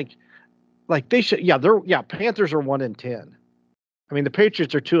they should. Yeah, Panthers are 1-10. I mean, the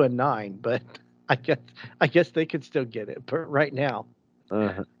Patriots are 2-9, but I guess they could still get it. But right now,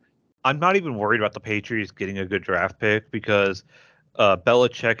 I'm not even worried about the Patriots getting a good draft pick because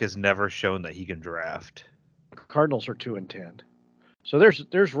Belichick has never shown that he can draft. Cardinals are 2-10, so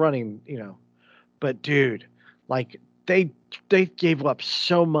there's running, But dude, like they gave up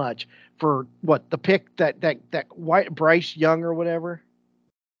so much for what the pick that White Bryce Young or whatever.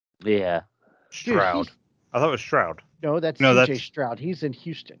 Yeah. Stroud. Dude, I thought it was Stroud. no, that's No, CJ that's Stroud. He's in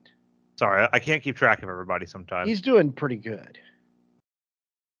Houston. sorry. I can't keep track of everybody sometimes. He's doing pretty good,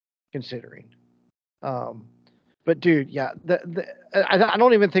 considering. But dude, yeah, I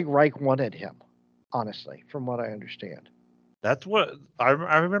don't even think Reich wanted him, honestly, from what I understand. That's what I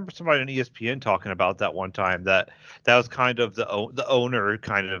remember somebody on ESPN talking about that one time. That was kind of the owner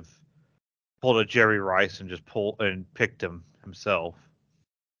kind of pulled a Jerry Rice and just picked him himself.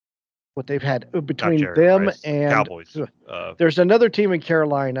 What they've had Not between Jerry them Rice, and Cowboys. There's another team in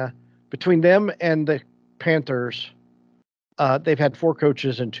Carolina. Between them and the Panthers, they've had 4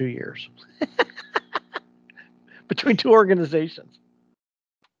 coaches in 2 years. Between 2 organizations.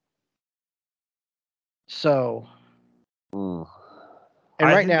 So, and I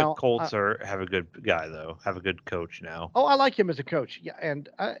right think now, the Colts have a good guy though. Have a good coach now. Oh, I like him as a coach. Yeah, and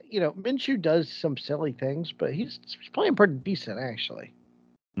Minshew does some silly things, but he's playing pretty decent actually.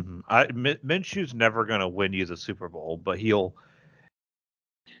 Mm-hmm. Minshew's never going to win you the Super Bowl, but he'll.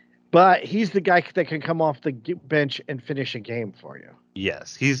 But he's the guy that can come off the bench and finish a game for you.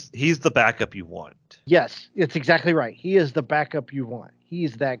 Yes, he's the backup you want. Yes, it's exactly right. He is the backup you want.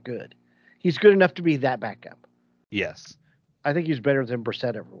 He's that good. He's good enough to be that backup. Yes, I think he's better than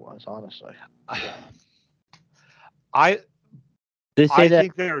Brissett ever was. Honestly, I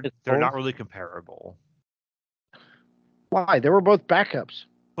think they're not really comparable. Why? They were both backups.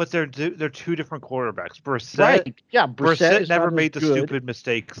 But they're 2 different quarterbacks. Brissett, right? Yeah, Brissett never made the stupid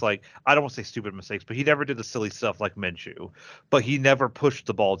mistakes. Like I don't want to say stupid mistakes, but he never did the silly stuff like Minshew. But he never pushed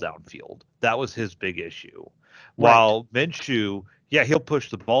the ball downfield. That was his big issue. While Minshew, yeah, he'll push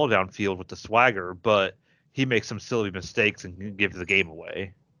the ball downfield with the swagger, but he makes some silly mistakes and can give the game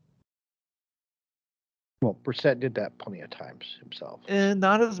away. Well, Brissett did that plenty of times himself. And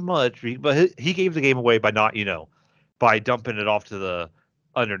not as much, but he gave the game away by not, by dumping it off to the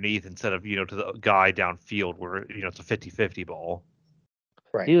underneath instead of, to the guy downfield where, it's a 50-50 ball.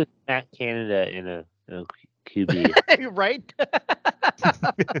 Right. He was at Canada in a QB. right?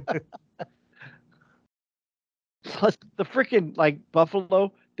 Plus, the freaking,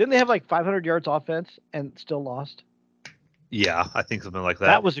 Buffalo, didn't they have 500 yards offense and still lost? Yeah, I think something like that.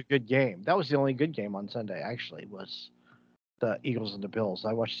 That was a good game. That was the only good game on Sunday, actually, was the Eagles and the Bills.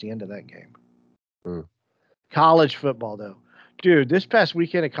 I watched the end of that game. College football, though. Dude, this past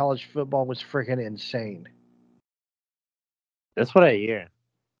weekend of college football was freaking insane. That's what I hear.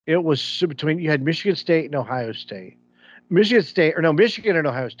 It was between, you had Michigan State and Ohio State. Michigan and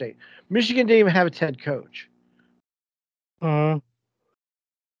Ohio State. Michigan didn't even have its head coach. Who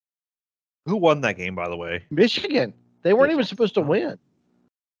won that game, by the way? Michigan. They weren't even supposed to win.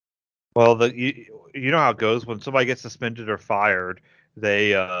 Well, you know how it goes when somebody gets suspended or fired.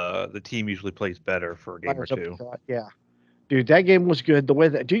 The team usually plays better for a game or two. Yeah, dude, that game was good.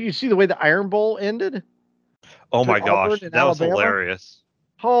 Did you see the way the Iron Bowl ended? Oh my gosh, that was hilarious!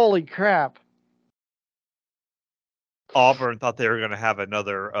 Holy crap! Auburn thought they were going to have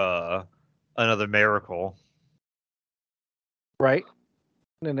another miracle, right?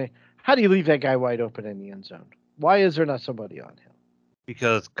 And how do you leave that guy wide open in the end zone? Why is there not somebody on him?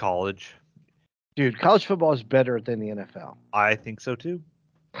 Because college. Dude, college football is better than the NFL. I think so too.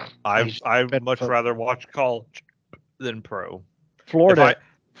 I'd much rather watch college than pro. Florida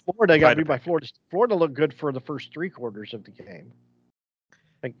got beat by Florida. Florida looked good for the first 3 quarters of the game.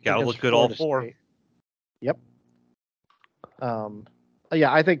 Gotta look good all 4. State. Yep.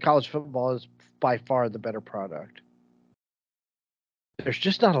 Yeah, I think college football is by far the better product. There's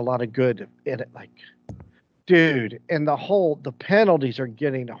just not a lot of good in it. Dude, and the penalties are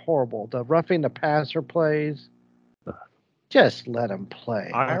getting horrible. The roughing the passer plays, just let them play.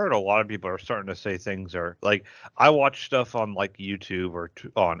 I heard a lot of people are starting to say things are I watch stuff on YouTube or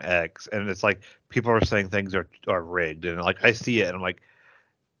on X, and it's people are saying things are rigged, and I see it, and I'm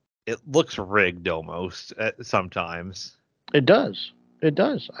it looks rigged almost sometimes. It does.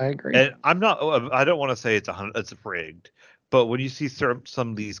 I agree. And I don't want to say it's rigged, but when you see some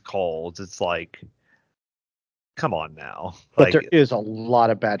of these calls, it's come on now. But there is a lot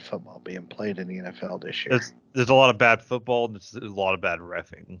of bad football being played in the NFL this year. There's a lot of bad football and there's a lot of bad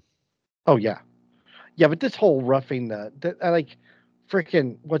reffing. Oh yeah. Yeah, but this whole roughing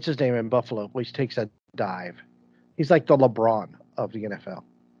freaking what's his name in Buffalo, where he takes a dive. He's like the LeBron of the NFL.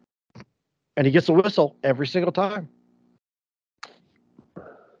 And he gets a whistle every single time.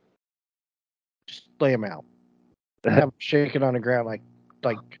 Just lay him out. have him shaking on the ground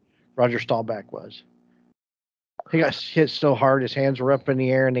like Roger Staubach was. He got hit so hard, his hands were up in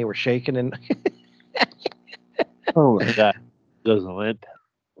the air and they were shaking, and Oh my god, goes limp.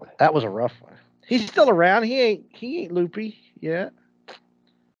 that was a rough one. He's still around. He ain't loopy yet.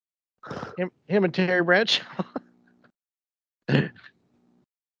 Him and Terry Bradshaw.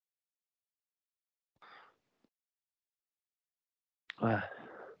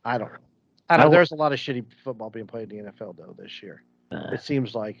 I don't know. There's a lot of shitty football being played in the NFL though this year. It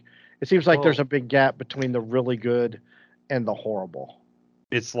seems like there's a big gap between the really good and the horrible.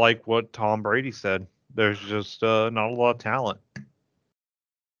 It's like what Tom Brady said. There's just not a lot of talent.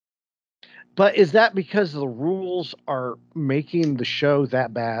 But is that because the rules are making the show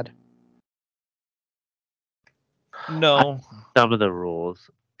that bad? No. Some of the rules.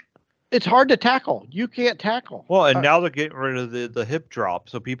 It's hard to tackle. You can't tackle. Well, and now they're getting rid of the hip drop,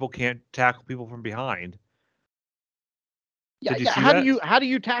 so people can't tackle people from behind. Yeah. How do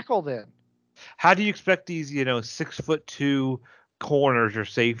you tackle then? How do you expect these 6'2" corners or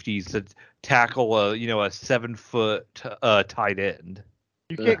safeties to tackle a 7-foot tight end?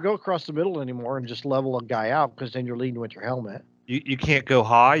 You can't go across the middle anymore and just level a guy out because then you're leading with your helmet. You can't go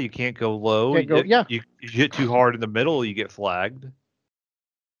high. You can't go low. You hit too hard in the middle, you get flagged.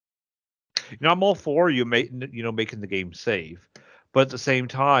 I'm all for making the game safe, but at the same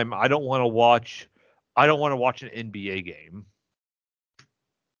time, I don't want to watch an NBA game.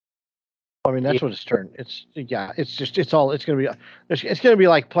 I mean, that's what it's turned. It's gonna be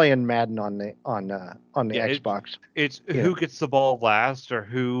like playing Madden on the Xbox. It's who gets the ball last or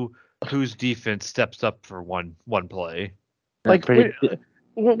whose defense steps up for one play. Like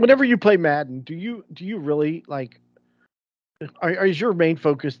whenever you play Madden, do you really like? Is your main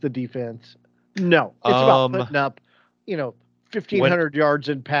focus the defense? No, it's about putting up, 1,500 yards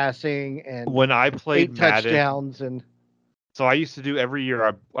in passing and when I played 8 Madden, touchdowns and. So I used to do every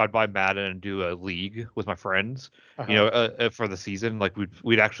year. I'd buy Madden and do a league with my friends. For the season, like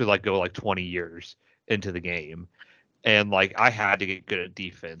we'd actually go 20 years into the game, and I had to get good at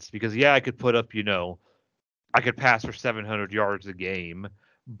defense because I could put up I could pass for 700 yards a game,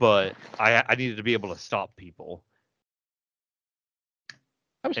 but I needed to be able to stop people.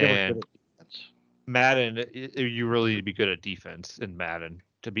 I was never good at defense. Madden, you really need to be good at defense in Madden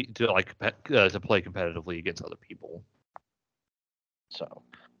to play competitively against other people. So,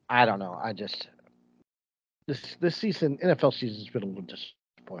 I don't know. I just this season, NFL season's been a little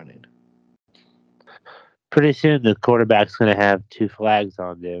disappointing. Pretty soon, the quarterback's going to have 2 flags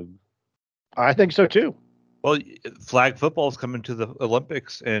on them. I think so too. Well, flag football is coming to the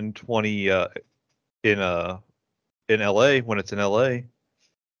Olympics in in LA when it's in LA.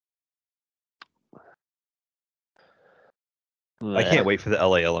 I can't wait for the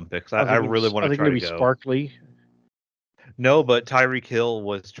LA Olympics. I really want to try to go. Sparkly. No, but Tyreek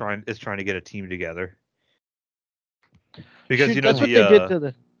Hill is trying to get a team together because that's what they did to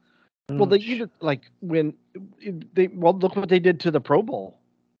the. Well, they even look what they did to the Pro Bowl.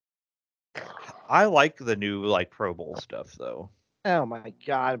 I like the new Pro Bowl stuff though. Oh my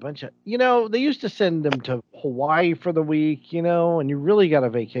God, a bunch of they used to send them to Hawaii for the week, and you really got a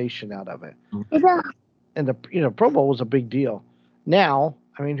vacation out of it. And the Pro Bowl was a big deal. Now,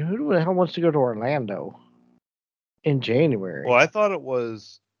 I mean, who the hell wants to go to Orlando in January? Well, I thought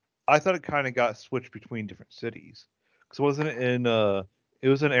it kind of got switched between different cities because wasn't it it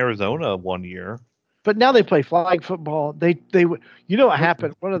was in Arizona one year. But now they play flag football. They what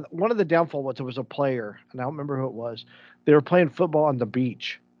happened? One of the downfall was there was a player, and I don't remember who it was. They were playing football on the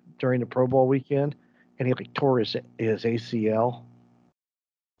beach during the Pro Bowl weekend, and he tore his ACL,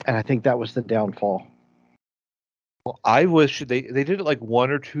 and I think that was the downfall. Well, I wish they did it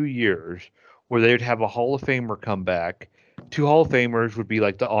 1 or 2 years where they would have a Hall of Famer come back. 2 Hall of Famers would be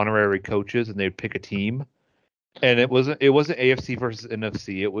the honorary coaches, and they'd pick a team. And it wasn't AFC versus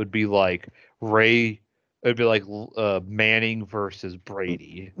NFC. It would be Ray. It would be Manning versus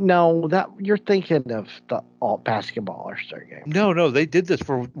Brady. No, that you're thinking of the basketball All-Star game. No, they did this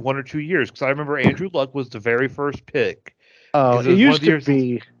for 1 or 2 years because I remember Andrew Luck was the very first pick. Oh, it used to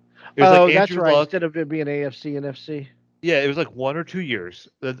be. It was that's Andrew right. Luck. Instead of it being AFC, NFC. Yeah, it was 1 or 2 years.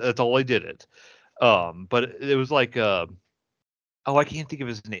 That's all they did it. But it was I can't think of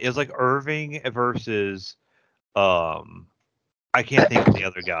his name. It was Irving versus I can't think of the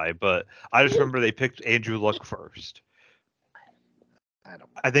other guy, but I just remember they picked Andrew Luck first.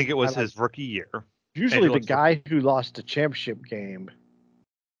 I think it was his rookie year. Usually the guy who lost the championship game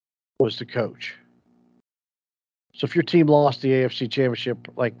was the coach. So if your team lost the AFC championship,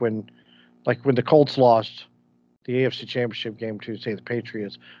 like when the Colts lost the AFC Championship game to say the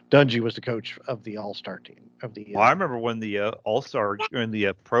Patriots. Dungy was the coach of the All-Star team of the. Well, I remember when the All-Star and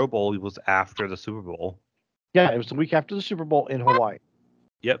the Pro Bowl was after the Super Bowl. Yeah, it was the week after the Super Bowl in Hawaii.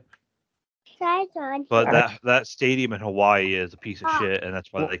 Yep. But that stadium in Hawaii is a piece of shit, and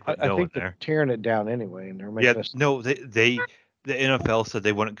that's why they quit going there. They're tearing it down anyway, and they're making no, the NFL said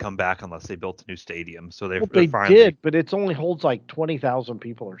they wouldn't come back unless they built a new stadium. So they finally did, but it only holds like 20,000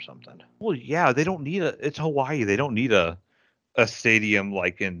 people or something. Well, yeah, they don't need it's Hawaii. They don't need a stadium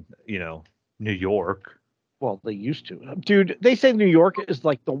like in New York. Well, they used to, dude. They say New York is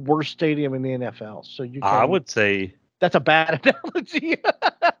like the worst stadium in the NFL. So I would say that's a bad analogy.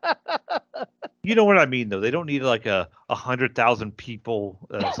 You know what I mean, though. They don't need like a 100,000 people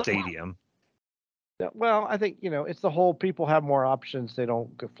stadium. Well, I think it's the whole people have more options. They don't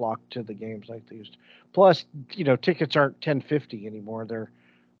flock to the games like they used to. Plus, tickets aren't $10.50 anymore. They're,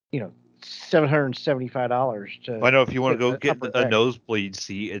 $775 to. I know if you want to go get a nosebleed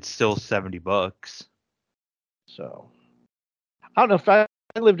seat, it's still $70. So, I don't know if I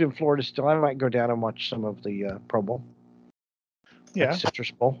lived in Florida still. I might go down and watch some of the Pro Bowl. Yeah,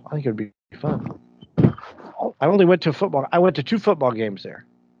 Citrus Bowl. I think it'd be fun. I only went to football. I went to 2 football games there.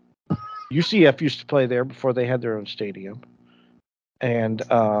 UCF used to play there before they had their own stadium, and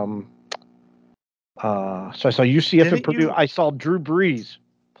so I saw UCF and Purdue. I saw Drew Brees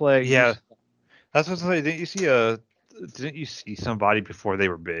play. Yeah, that's what I was saying. Didn't you see somebody before they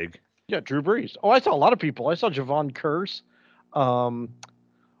were big? Yeah, Drew Brees. Oh, I saw a lot of people. I saw Javon Curse,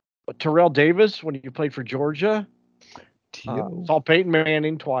 Terrell Davis when he played for Georgia. Saw Peyton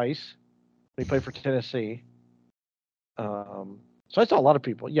Manning twice. He played for Tennessee. So I saw a lot of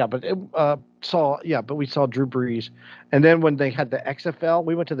people. Yeah, but we saw Drew Brees. And then when they had the XFL,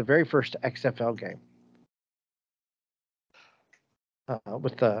 we went to the very first XFL game.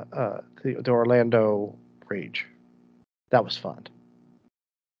 With the Orlando Rage. That was fun.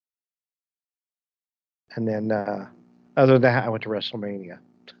 And then other than that, I went to WrestleMania.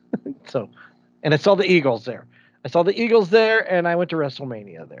 And I saw the Eagles there. And I went to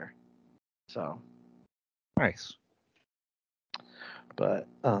WrestleMania there. So nice. But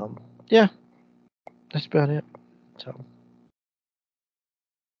yeah, that's about it. So,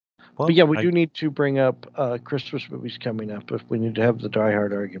 well, but yeah, we do need to bring up Christmas movies coming up if we need to have the Die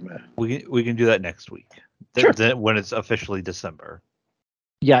Hard argument. We can do that next week. Sure. When it's officially December.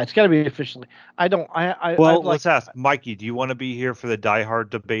 Yeah, it's got to be officially. Let's ask Mikey. Do you want to be here for the Die Hard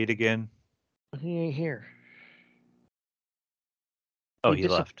debate again? He ain't here. Oh, he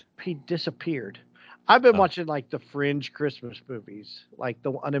left. He disappeared. I've been watching like the fringe Christmas movies, like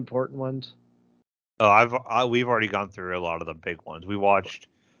the unimportant ones. Oh, we've already gone through a lot of the big ones. We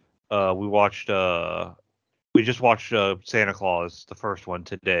just watched Santa Claus, the first one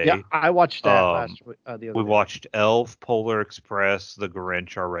today. Yeah, I watched that last week. The other we watched Elf, Polar Express, The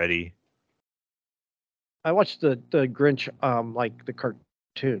Grinch already. I watched the Grinch, like the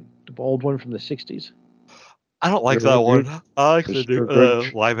cartoon, the old one from the 60s. I don't like that one. I like the new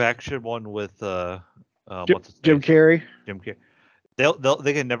live action one with Jim Carrey. Jim Carrey.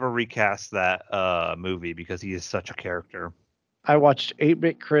 They can never recast that movie because he is such a character. I watched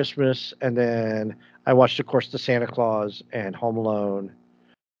 8-Bit Christmas, and then I watched, of course, the Santa Claus and Home Alone,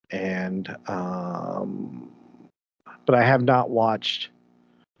 and but I have not watched.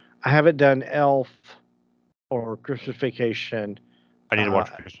 I haven't done Elf or Christmas Vacation. I need to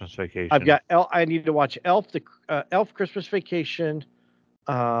watch Christmas Vacation. I've got I need to watch Elf, Elf Christmas Vacation.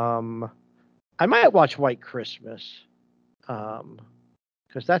 I might watch White Christmas,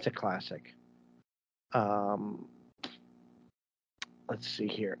 because that's a classic. Let's see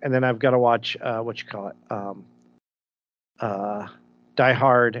here, and then I've got to watch Die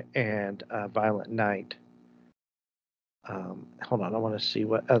Hard and Violent Night. Hold on, I want to see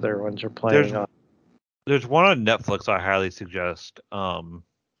what other ones are playing on. There's one on Netflix I highly suggest.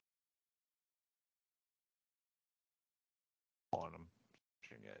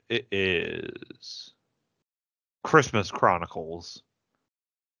 It is Christmas Chronicles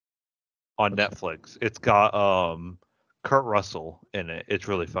on Netflix. It's got Kurt Russell in it. It's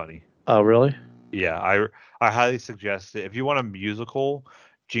really funny. Oh, really? Yeah, I highly suggest it. If you want a musical,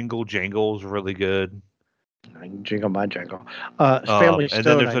 Jingle Jangle is really good. I can jingle my jangle. Family Stone. And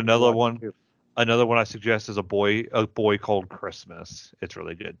then there's another one. Too. Another one I suggest is a boy called Christmas. It's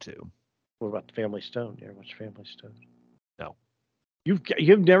really good too. What about the Family Stone? You ever watch Family Stone? No.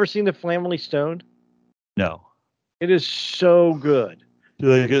 You've never seen the Family Stone? No. It is so good. Do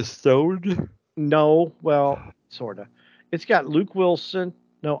they get stoned? No, well, sorta. It's got Owen Wilson.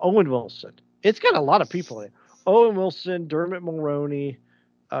 It's got a lot of people in it. Owen Wilson, Dermot Mulroney,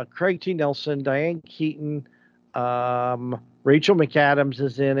 Craig T. Nelson, Diane Keaton, Rachel McAdams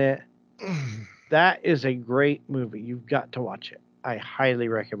is in it. That is a great movie. You've got to watch it. I highly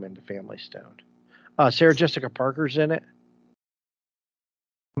recommend The Family Stone. Sarah Jessica Parker's in it.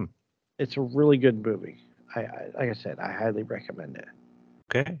 It's a really good movie. Like I said, I highly recommend it.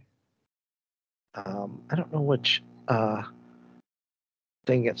 Okay. I don't know which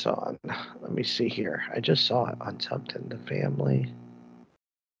thing it's on. Let me see here. I just saw it on something. The Family.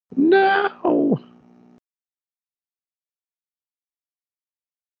 No.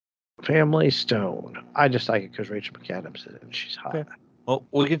 Family Stone. I just like it because Rachel McAdams is in. She's hot. Okay. Well,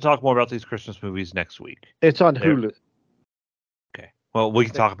 we can talk more about these Christmas movies next week. It's on Hulu. Okay. Well, we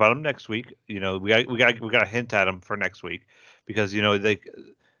can talk about them next week. We got to hint at them for next week because they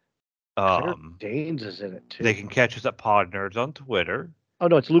Claire Danes is in it too. They can catch us at Pod Nerds on Twitter. Oh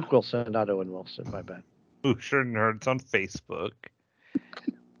no, it's Luke Wilson, not Owen Wilson. My bad. Hoosier Nerds on Facebook.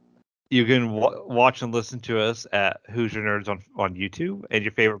 You can watch and listen to us at Hoosier Nerds on YouTube and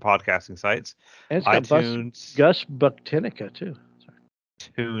your favorite podcasting sites. And it's got iTunes, Gus Bucktinica too.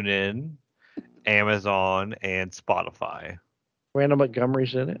 TuneIn, Amazon, and Spotify. Randall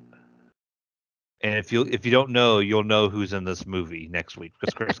Montgomery's in it. And if you don't know, you'll know who's in this movie next week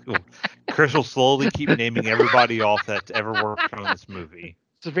because Chris will slowly keep naming everybody off that's ever worked on this movie.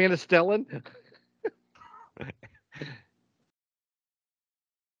 Savannah Stellan.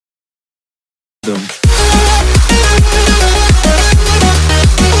 Them.